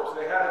Flexible Burst.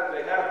 They had to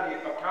be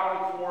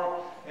accounted for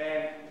him,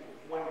 and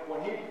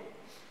when he,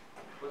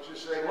 let's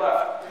just say,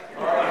 left,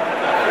 all right,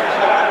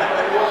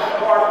 he wasn't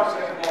part of us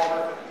any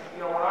longer.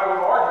 When I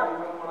would argue,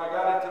 when I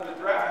got into the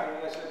draft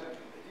meeting, I said,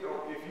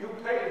 if you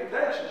paid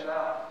attention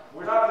now,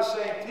 we're not the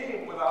same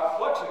team without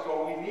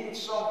Flexico. We need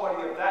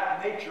somebody of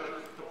that nature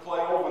to play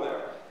over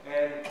there.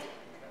 And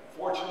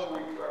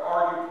fortunately, we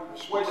argued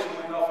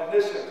persuasively enough in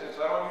this instance.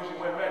 I don't usually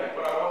win many,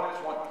 but I won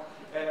this one.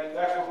 And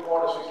that's what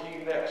brought us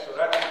Hakeem Nicks. So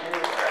that's the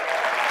game.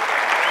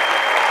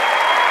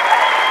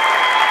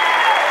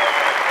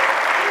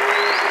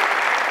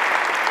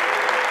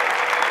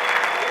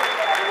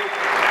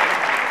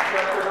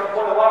 We're going to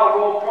put a lot of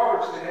roll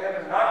coverage to him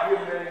and not give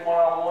him any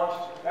one-on-ones.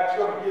 That's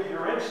going to give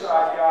your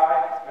inside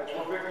guy, that's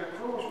where Victor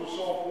Cruz was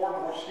so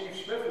important, where Steve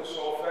Smith was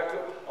so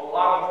effective, a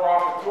lot more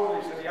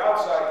opportunities than the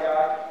outside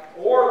guy.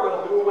 Or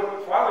they'll do it,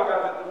 finally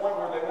got to the point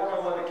where they weren't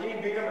going to let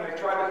Hakeem beat him, and they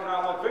tried to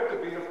not let Victor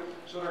beat him,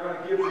 so they're going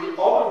to give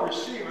the other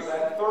receiver,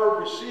 that third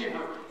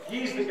receiver,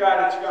 he's the guy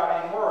that's got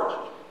to emerge.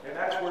 And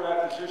that's where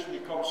that position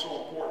becomes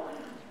so important.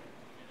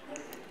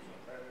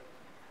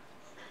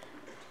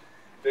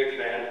 Big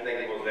fan,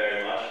 thank you both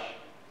very much.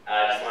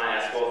 I just want to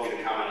ask both of you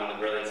to comment on the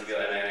brilliance of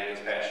Eli Manning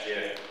this past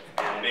year,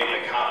 and maybe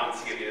the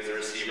confidence he gives you as a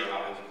receiver and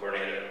offensive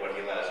coordinator, what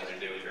he allows you to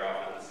do with your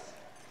offense.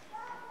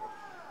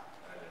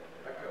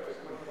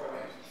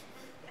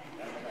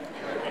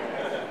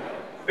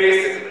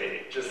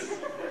 Basically,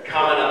 just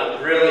comment on the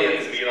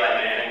brilliance of Eli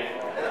Manning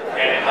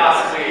and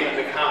possibly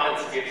the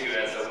confidence he gives you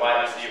as a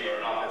wide receiver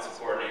and offensive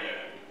coordinator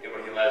and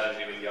what he allows you to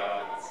do with the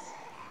offense.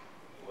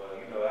 Well,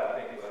 I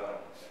think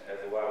as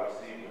a wide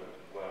receiver,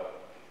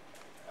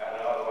 out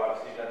of all the wide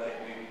receivers, I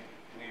think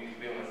we've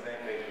been on the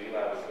same page with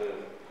Eli because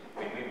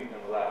we meet with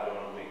him a lot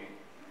during the week.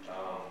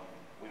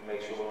 We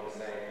make sure we're on the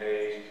same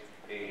page.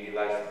 He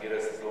likes to get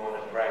us going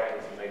in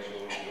practice and make sure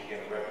we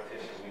get the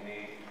repetition we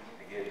need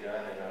to get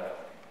done. And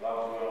as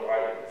long as we're on the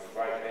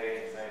right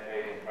page, the same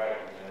page in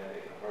practice, and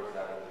it converts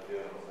out of the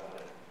field on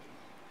Sunday.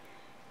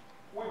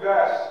 We've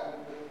asked,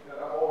 and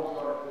I've always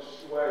done it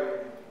this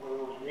way, whether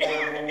it was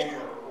Warren Moon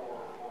or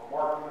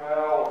Mark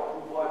Brunell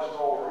or Drew Bledsoe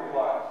or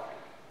Eli,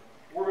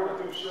 we're going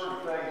to do certain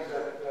things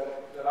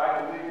that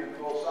I believe in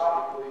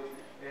philosophically,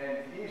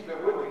 and he's been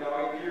with me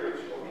now 8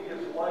 years, so he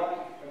is like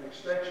an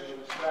extension of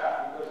his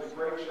staff, who does a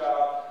great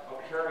job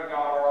of carrying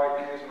out our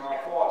ideas and our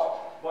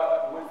thoughts.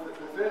 But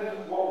within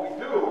what we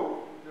do,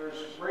 there's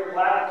great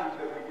latitude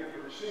that we give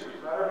the receivers.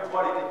 Not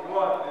everybody can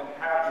run and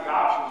have the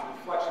options and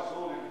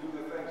flexibility to do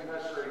the things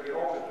necessary to get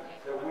open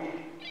that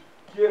we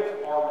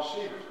give our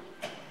receivers.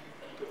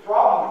 The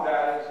problem with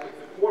that is if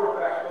the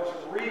quarterback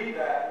doesn't read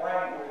that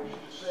language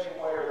the same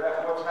way or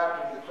that what's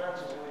happening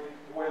defensively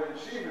the way the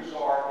receivers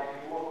are, it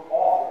can look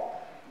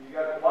awful. You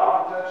got a lot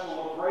of potential to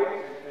look great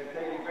and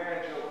take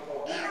advantage of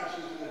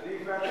weaknesses in the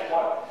defense,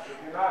 but if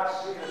you're not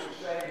seeing it the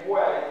same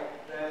way,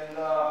 then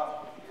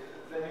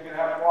you can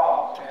have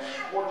problems. And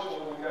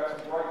fortunately, we've got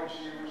some bright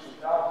receivers, some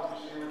talented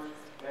receivers,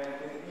 and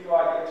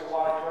Eli gets a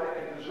lot of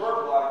credit and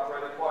deserves a lot of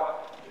credit,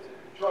 but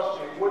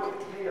trust me, it wouldn't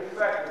be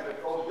effective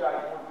if those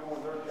guys weren't doing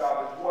their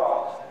job as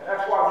well. And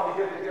that's why when you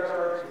get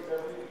together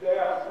every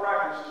day after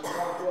practice, it's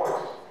one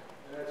voice,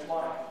 and that's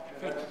mine. And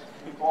that's,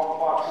 we talk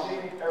about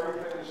seeing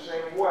everything the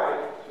same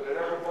way so that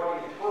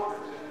everybody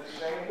interprets it the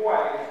same way,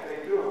 and if they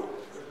do,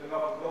 there's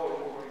enough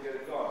ability we're going to get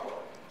it done.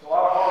 But it's a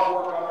lot of hard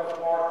work on their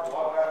part, a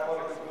lot of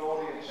athletic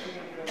ability, and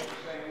seeing things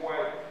the same way.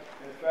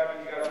 And in fact,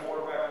 you got a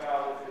quarterback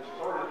now that has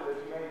heard it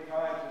as many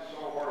times as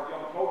some of our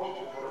young coaches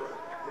have heard it.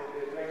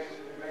 It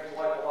makes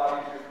life a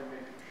lot easier for me,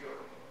 for sure.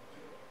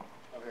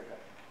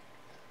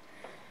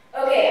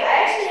 Okay, I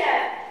actually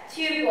have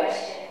 2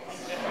 questions.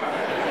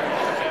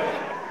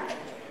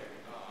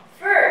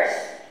 First,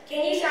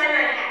 can you sign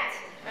my hat?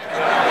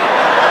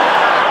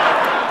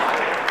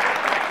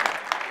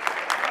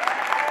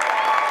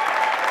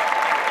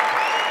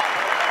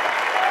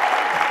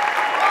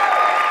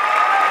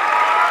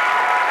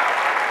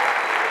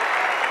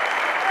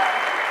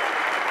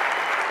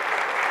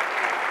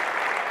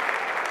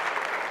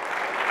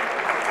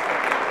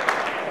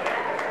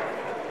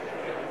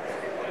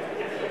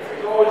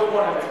 There's always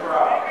one in the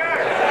crowd.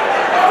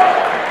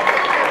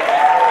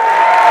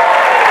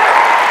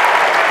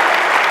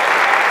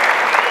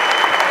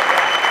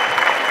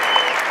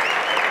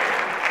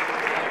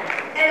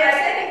 And my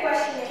second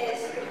question is,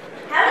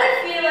 how did it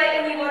feel like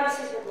when you won the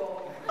Super Bowl?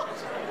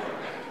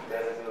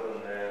 That's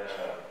feeling that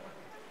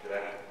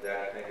I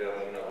think of,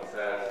 you know,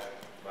 besides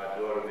my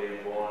daughter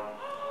being born,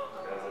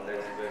 that was the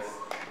next best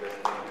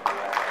thing in my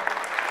life.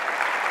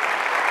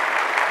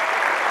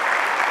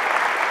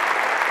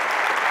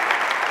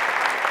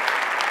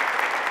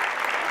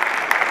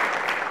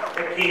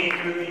 Hakeem,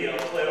 through the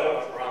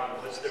playoff run,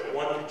 was there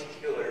one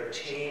particular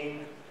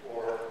team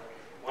or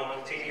one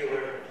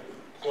particular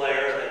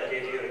player that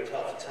gave you a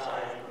tough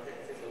time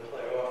in the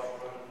playoff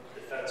run,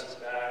 defensive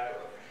back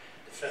or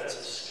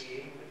defensive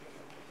scheme?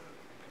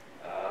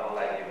 I don't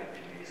like giving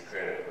DBs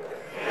credit, but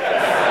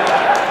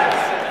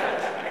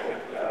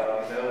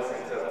there was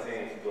some tough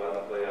teams throughout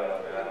the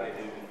playoffs, man. I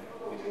think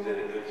we did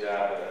a good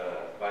job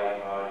at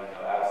fighting hard, you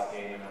know, out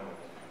scheming them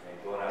and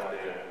going out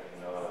there,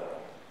 you know,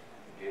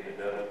 getting it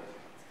done.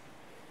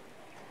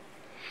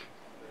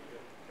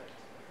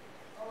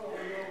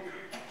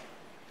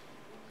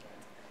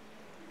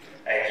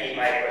 Keith,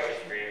 my question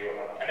is for you.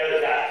 I know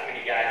there's not too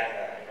many guys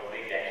in the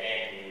league that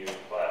can beat you,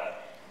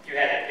 but if you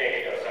had to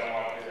pick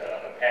someone who's a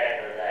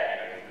competitor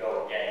that you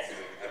go against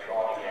or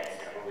going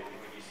against, who would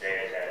you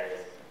say that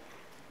is?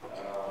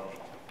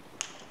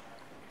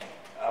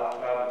 I'll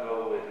probably go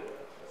with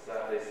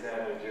Sunday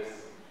Samuel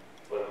just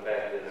for the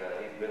fact that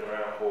he's been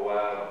around for a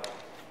while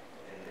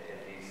and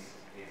he's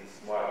a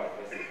smart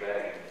defensive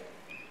back.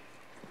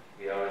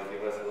 He always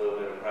gives us a little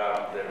bit of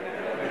problems every now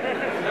and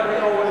then. You never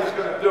know what he's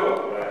going to do.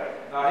 Right.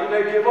 Now, he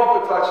may give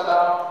up a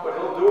touchdown, but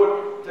he'll do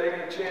it taking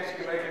a chance he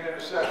can make an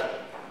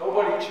interception.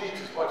 Nobody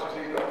cheats as much as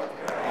he does.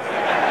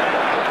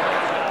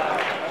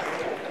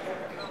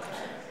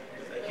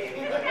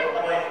 Hakeem, at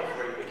what point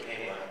before you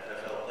became an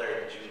NFL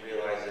player did you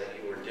realize that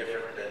you were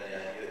different than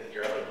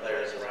your other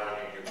players around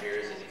you, your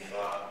peers, and you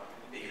thought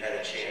that you had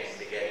a chance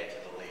to get into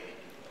the league?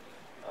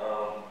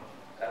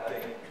 I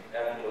think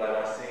after like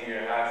my senior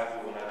year in high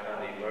school when I kind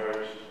of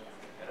emerged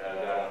and I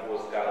got a full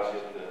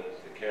scholarship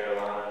to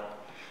Carolina,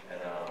 and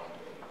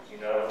you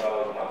know, that was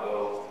always my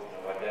goal. You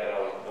know, my dad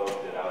always told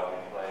me that I would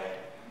be playing,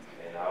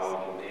 and I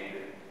always believed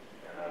it,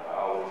 and I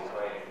always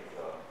claimed it.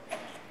 So,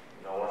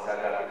 you know, once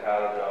I got to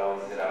college, I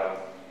always said I was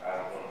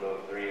going to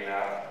go 3 and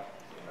out.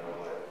 You know,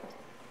 but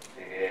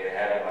it didn't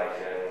happen like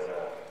that.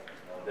 But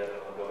I'm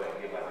definitely going to go back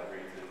and get my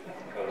degree to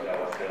coach. I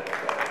was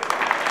definitely.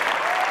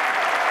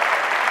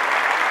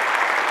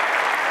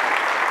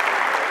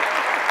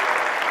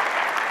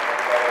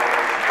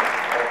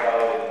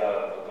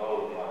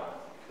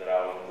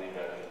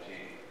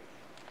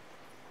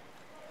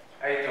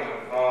 How you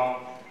doing?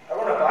 I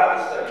run a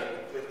Bible study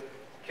with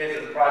kids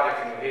at the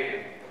project in New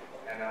Haven,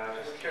 and I'm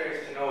just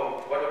curious to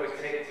know what it would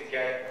take to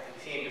get the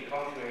team to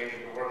come to New Haven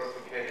to work with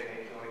the kids and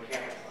make it on the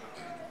campus.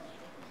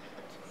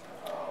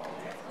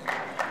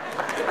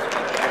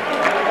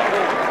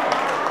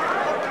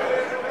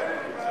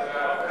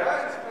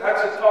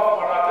 That's a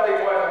tough one. I'll tell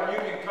you what, I'm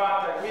using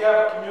contact. We have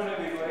a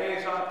community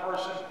liaison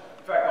person,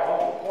 in fact, a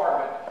whole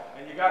department,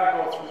 and you got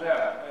to go through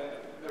them. And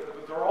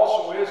there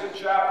also is a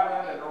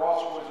chaplain, and there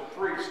also is a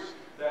priest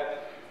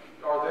that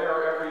are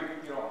there every,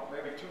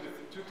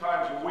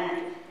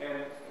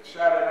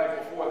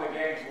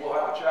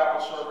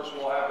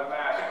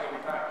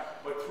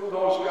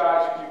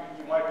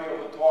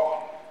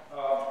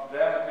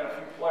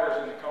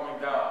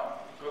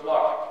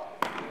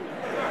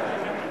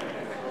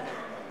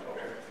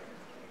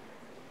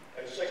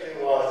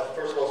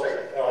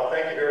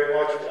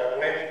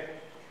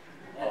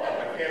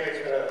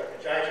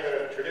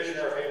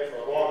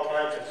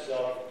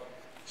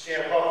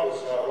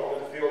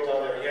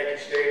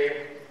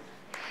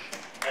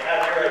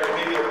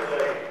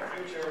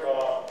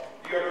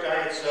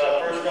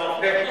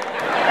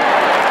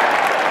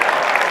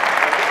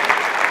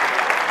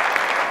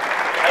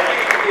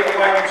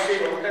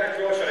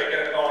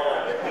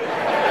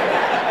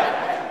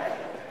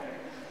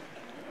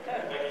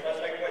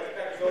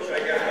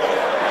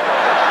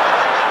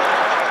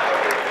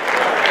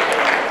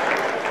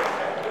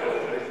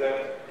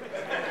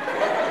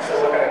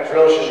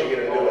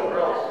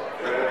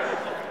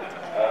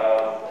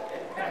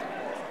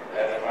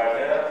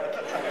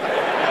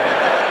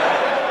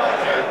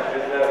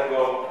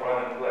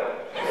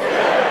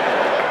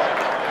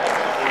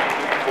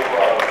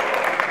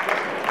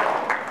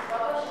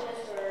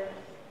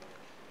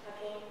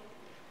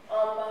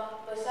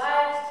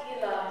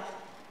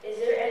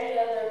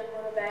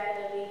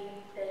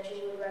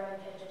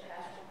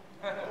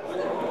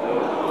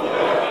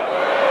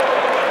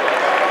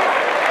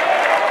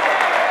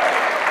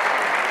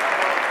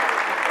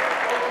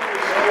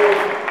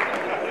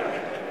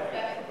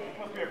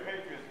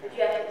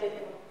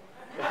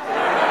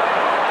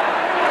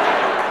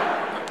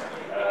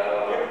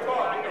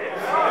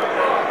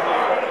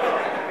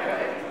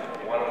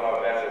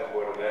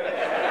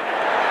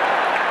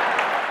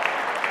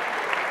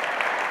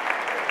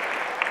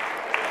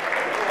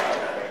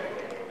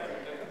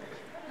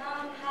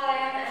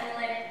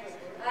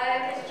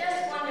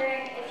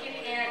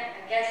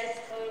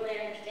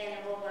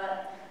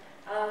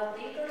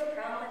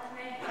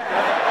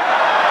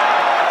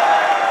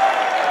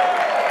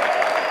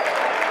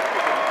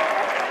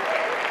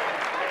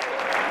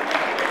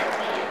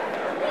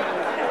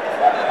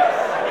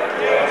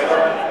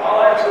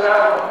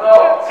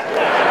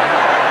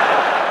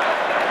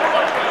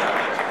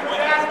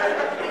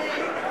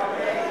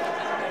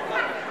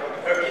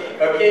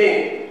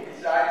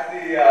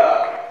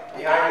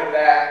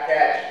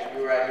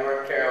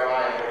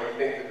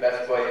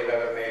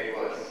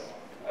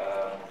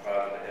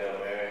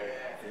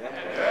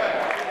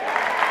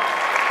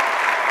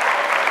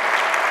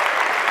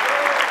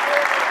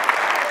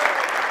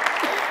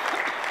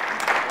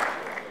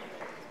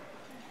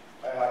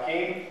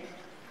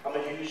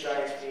 huge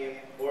Giants fan,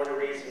 born and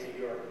raised in New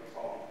York.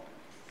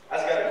 I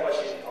just got a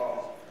question.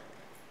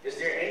 Is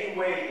there any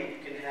way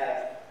you can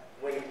have,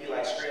 when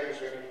Eli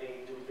scrambles or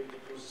anything, do Victor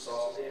Cruz's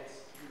salsa dance?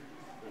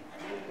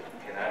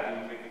 Can I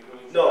do Victor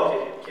Cruz? No,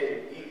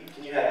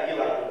 can you have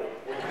Eli do it?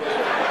 When he goes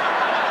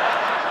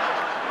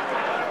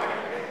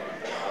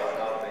I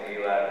don't think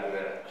Eli do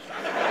that.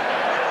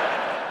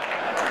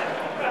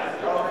 I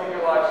don't think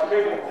Eli's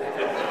capable.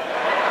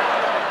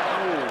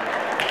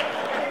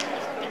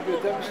 You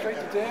gonna demonstrate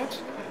the dance?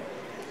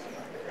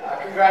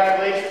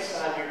 Congratulations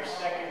on your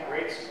second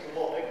great Super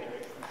Bowl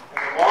victory.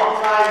 As a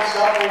long-time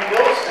suffering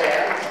Bills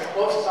fan, it's the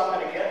closest I'm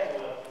going to get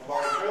to a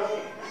Lombardi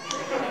trophy.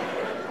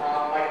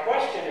 My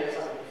question is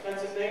on the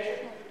defensive nature.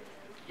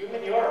 You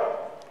and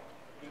Europe,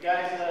 you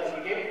guys,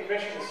 you gave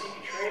permission to seek a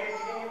trade at the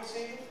beginning of the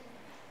season.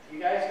 You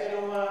guys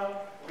going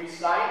to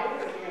re-sign it,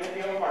 or are you going to hit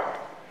the open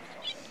market?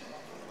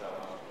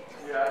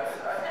 Yeah,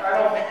 I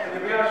don't, to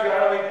be honest with you, I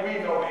don't think we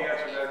know the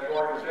answer to that, the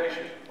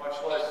organization, much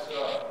less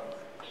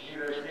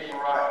either Hakeem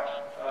or I.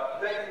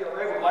 They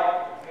would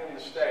like him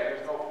to stay.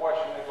 There's no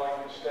question they'd like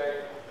him to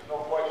stay. There's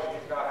no question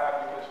he's not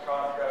happy with his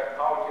contract.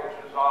 How it gets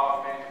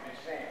resolved remains to be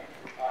seen.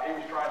 He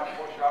was trying to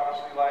push,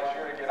 obviously, last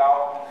year to get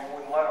out, and they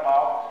wouldn't let him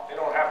out. They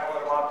don't have to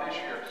let him out this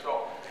year.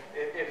 So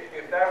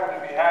if that were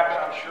to be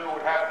happening, I'm sure it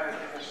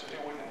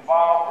would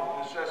involve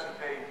or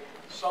necessitate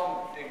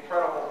some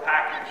incredible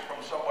package from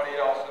somebody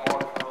else in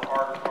order for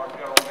our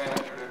general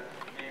manager to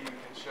even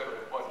consider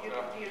it. But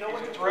he's a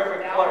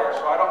terrific player,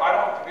 so I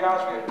don't, to be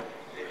honest with you,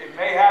 it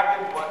may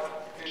happen,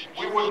 but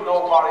we wouldn't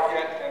know about it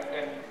yet,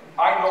 and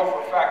I know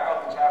for a fact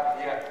nothing's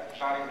happened yet,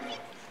 not even a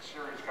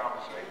serious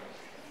conversation.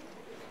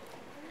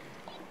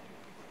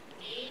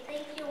 Do you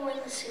think you'll win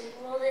the Super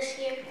Bowl this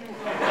year?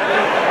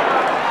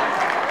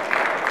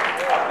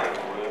 I think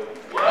we will.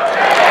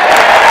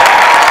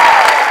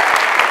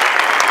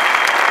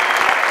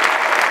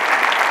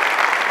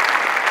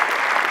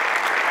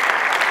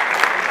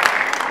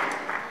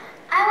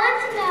 I want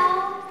to know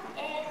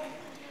if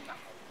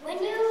when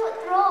you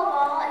throw a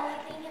ball and you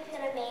think it's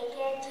going to make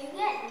it, do you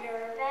get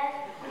nervous?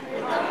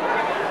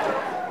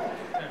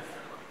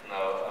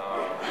 No,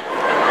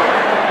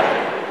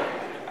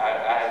 I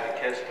had to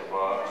catch the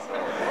ball, so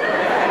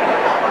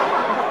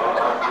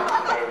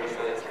I'm nervous.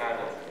 So it's kind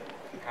of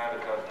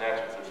comes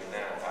natural to me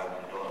now. I've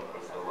been doing it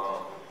for so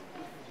long.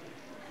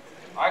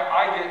 I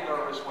get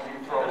nervous when he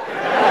throws it.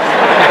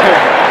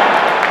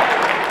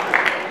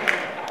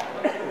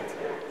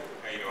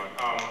 How you doing?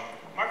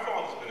 My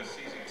father's been a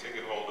season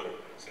ticket holder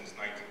since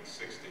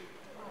 1960,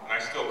 and I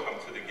still come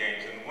to the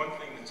games. And one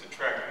thing that's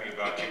attracted me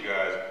about you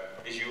guys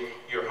is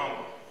you're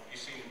humble. You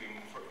seem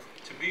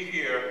to be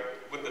here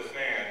with the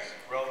fans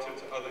relative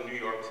to other New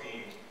York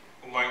teams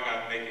who might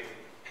not make it.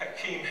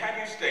 Hakeem, how do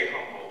you stay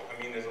humble? I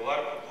mean, there's a lot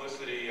of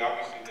publicity.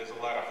 Obviously, there's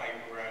a lot of hype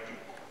around you.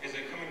 Is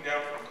it coming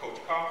down from Coach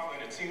Coughlin?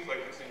 It seems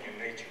like it's in your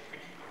nature.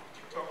 Could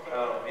you talk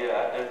about that?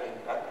 Yeah,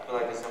 I feel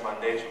like it's in my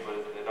nature,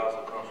 but it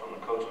also comes from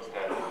the coaching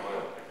staff as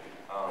well.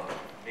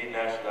 Me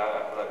naturally,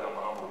 I feel like I'm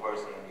a humble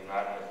person. You know,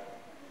 I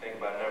think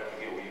about never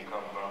forget where you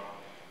come from.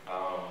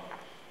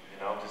 You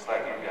know, I'm just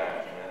like you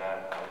guys, man.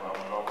 I'm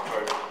a normal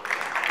person.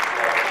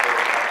 I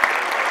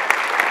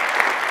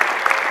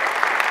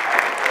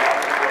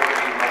look forward to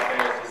meeting my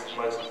fans just as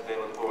much as they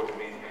look forward to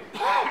meeting me.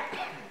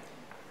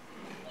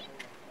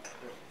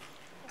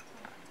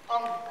 I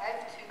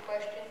have two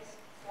questions.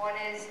 One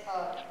is,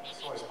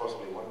 It's only supposed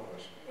to be one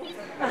question.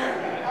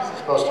 It's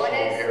supposed to one be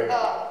is, here.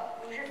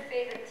 who's your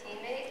favorite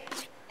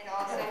teammate? And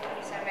also, can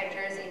you sign my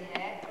jersey and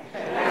hat?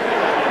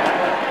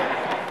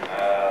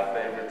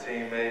 Favorite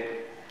teammate?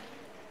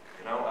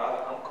 You know,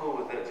 I'm cool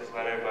with it, just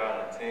about everybody on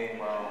the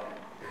team.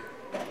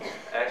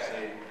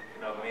 Actually, you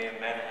know, me and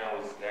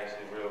Manningham was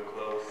actually real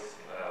close.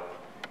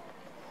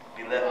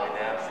 He left me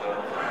now, so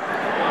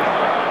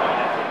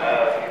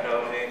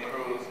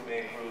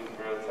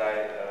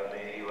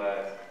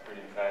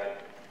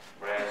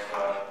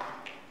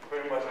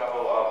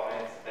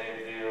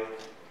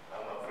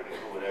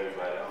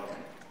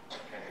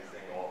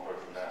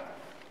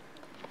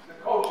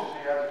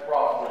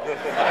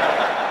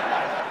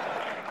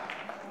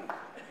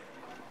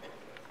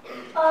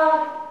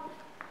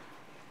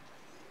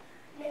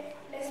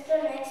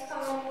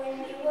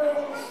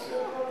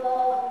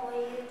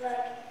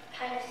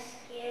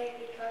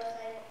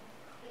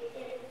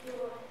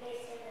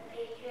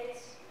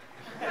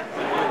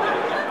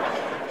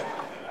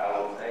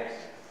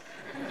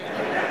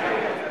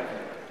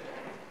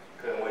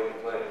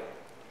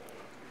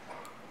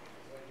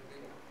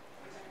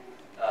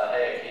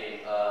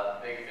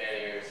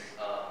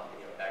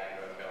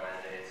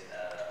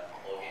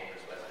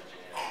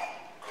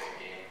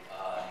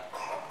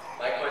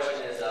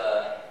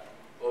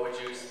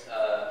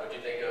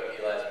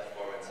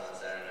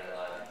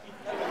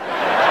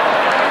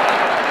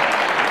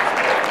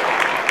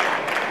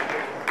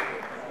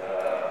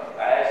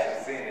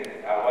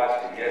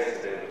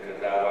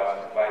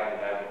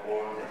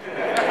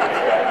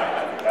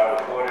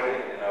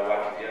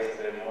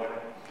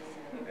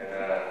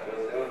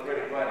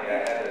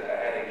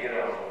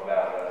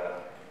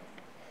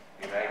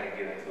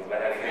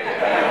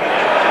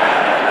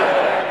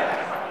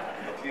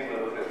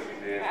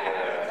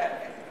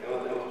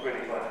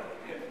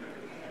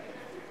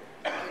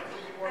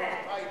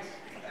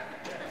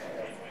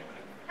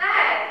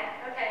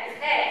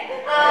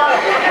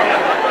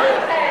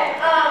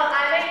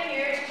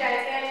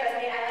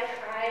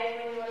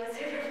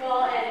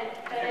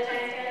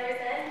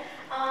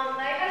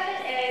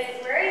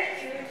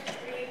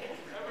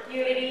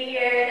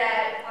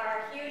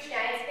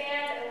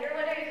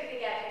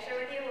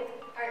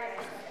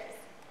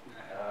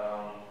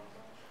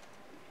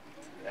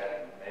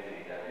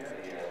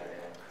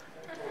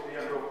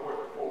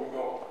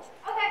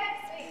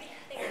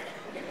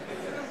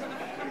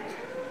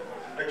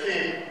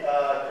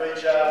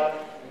job.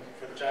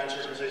 For the Giants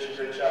organization,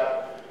 great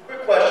job.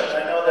 Quick question.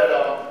 I know that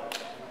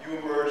you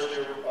emerged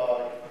your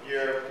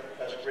year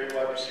as a great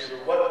wide receiver.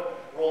 What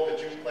role did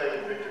you play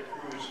with Victor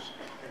Cruz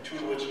and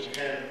tutelage and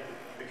him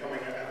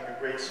having a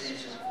great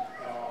season?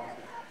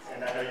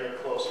 And I know you're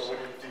close, so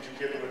did you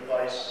give him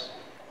advice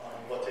on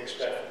what to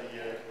expect for the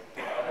year?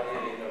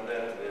 Definitely.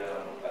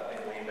 I think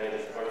when he made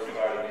his first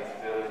start against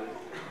Philly,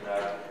 I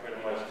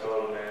pretty much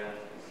told him, man,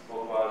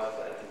 football is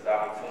his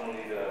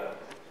opportunity to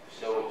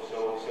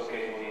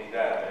showcase what he's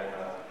got, man.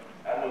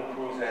 I knew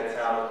Cruz had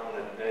talent from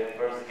the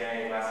first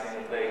game I seen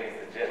him play against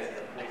the Jets in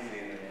the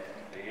preseason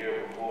the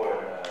year before,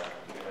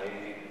 and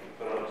he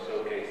put on a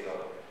showcase. So,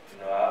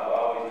 I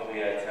always knew he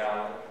had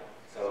talent.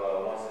 So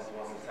once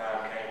the time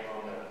came for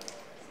him to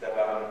step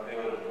out on the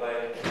field and play,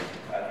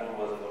 I knew it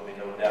wasn't going to be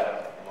no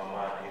doubt in my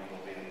mind that he was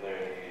going to be the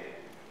player he is.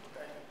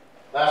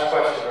 Last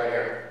question right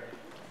here.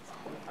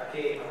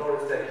 Hakeem, I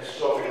noticed that you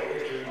struggled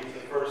with injuries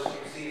the first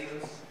few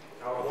seasons.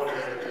 I was wondering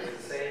if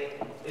it's the same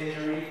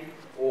injury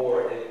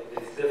or if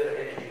it's different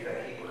injuries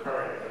that keep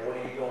occurring, and what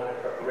are you doing in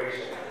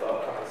preparation for the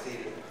upcoming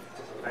season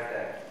to prevent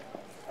that?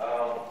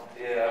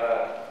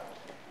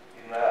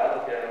 I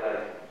look at it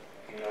like,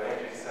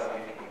 injuries is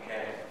something you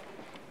can't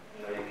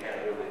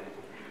really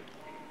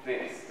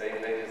fix.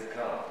 They just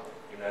come,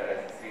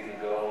 as the season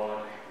goes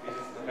on. It's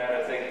just a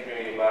matter of taking care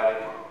of your body.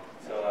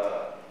 So,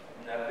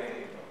 I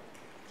think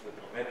to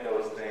prevent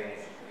those things,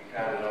 you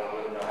kind of don't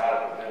really know how to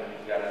prevent them.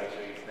 You got to make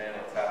sure you stand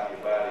on top of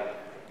your body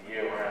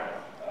year round.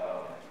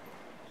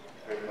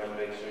 Pretty much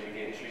make sure you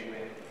get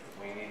treatment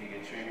when you need to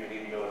get treatment,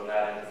 even though it's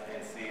not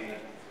in season.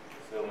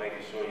 Still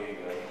making sure you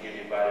give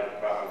your body the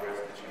proper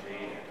rest that you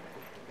need.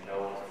 When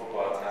it's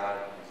football time,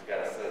 you just got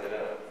to suck it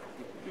up.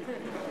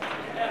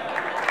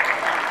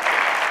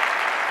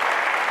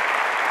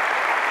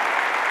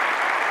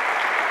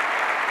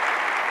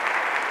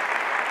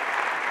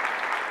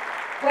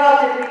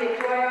 Well, did we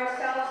enjoy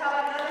ourselves? How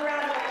about another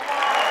round of applause?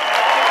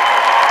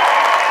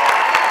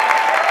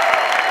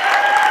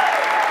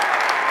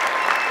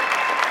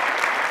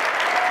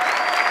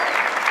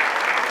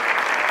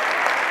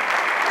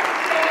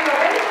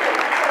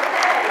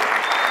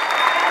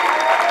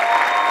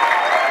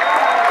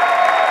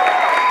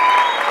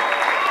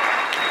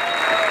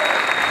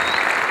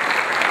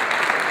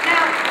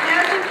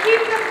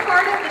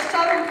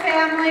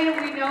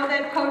 We know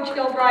that Coach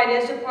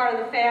Gilbride is a part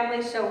of the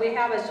family, so we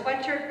have a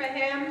sweatshirt for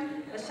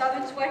him, a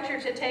Southern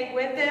sweatshirt to take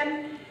with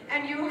him.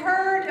 And you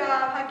heard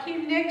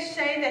Hakeem Nicks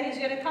say that he's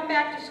going to come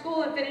back to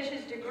school and finish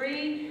his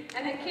degree.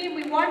 And Hakeem,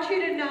 we want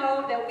you to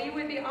know that we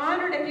would be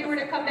honored if you were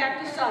to come back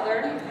to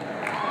Southern and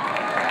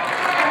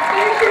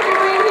finish your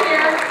degree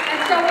here.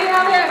 And so we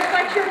have a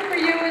sweatshirt for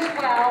you as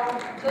well,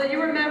 so that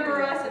you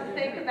remember us and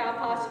think about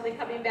possibly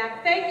coming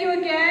back. Thank you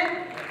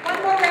again.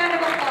 One more round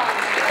of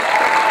applause.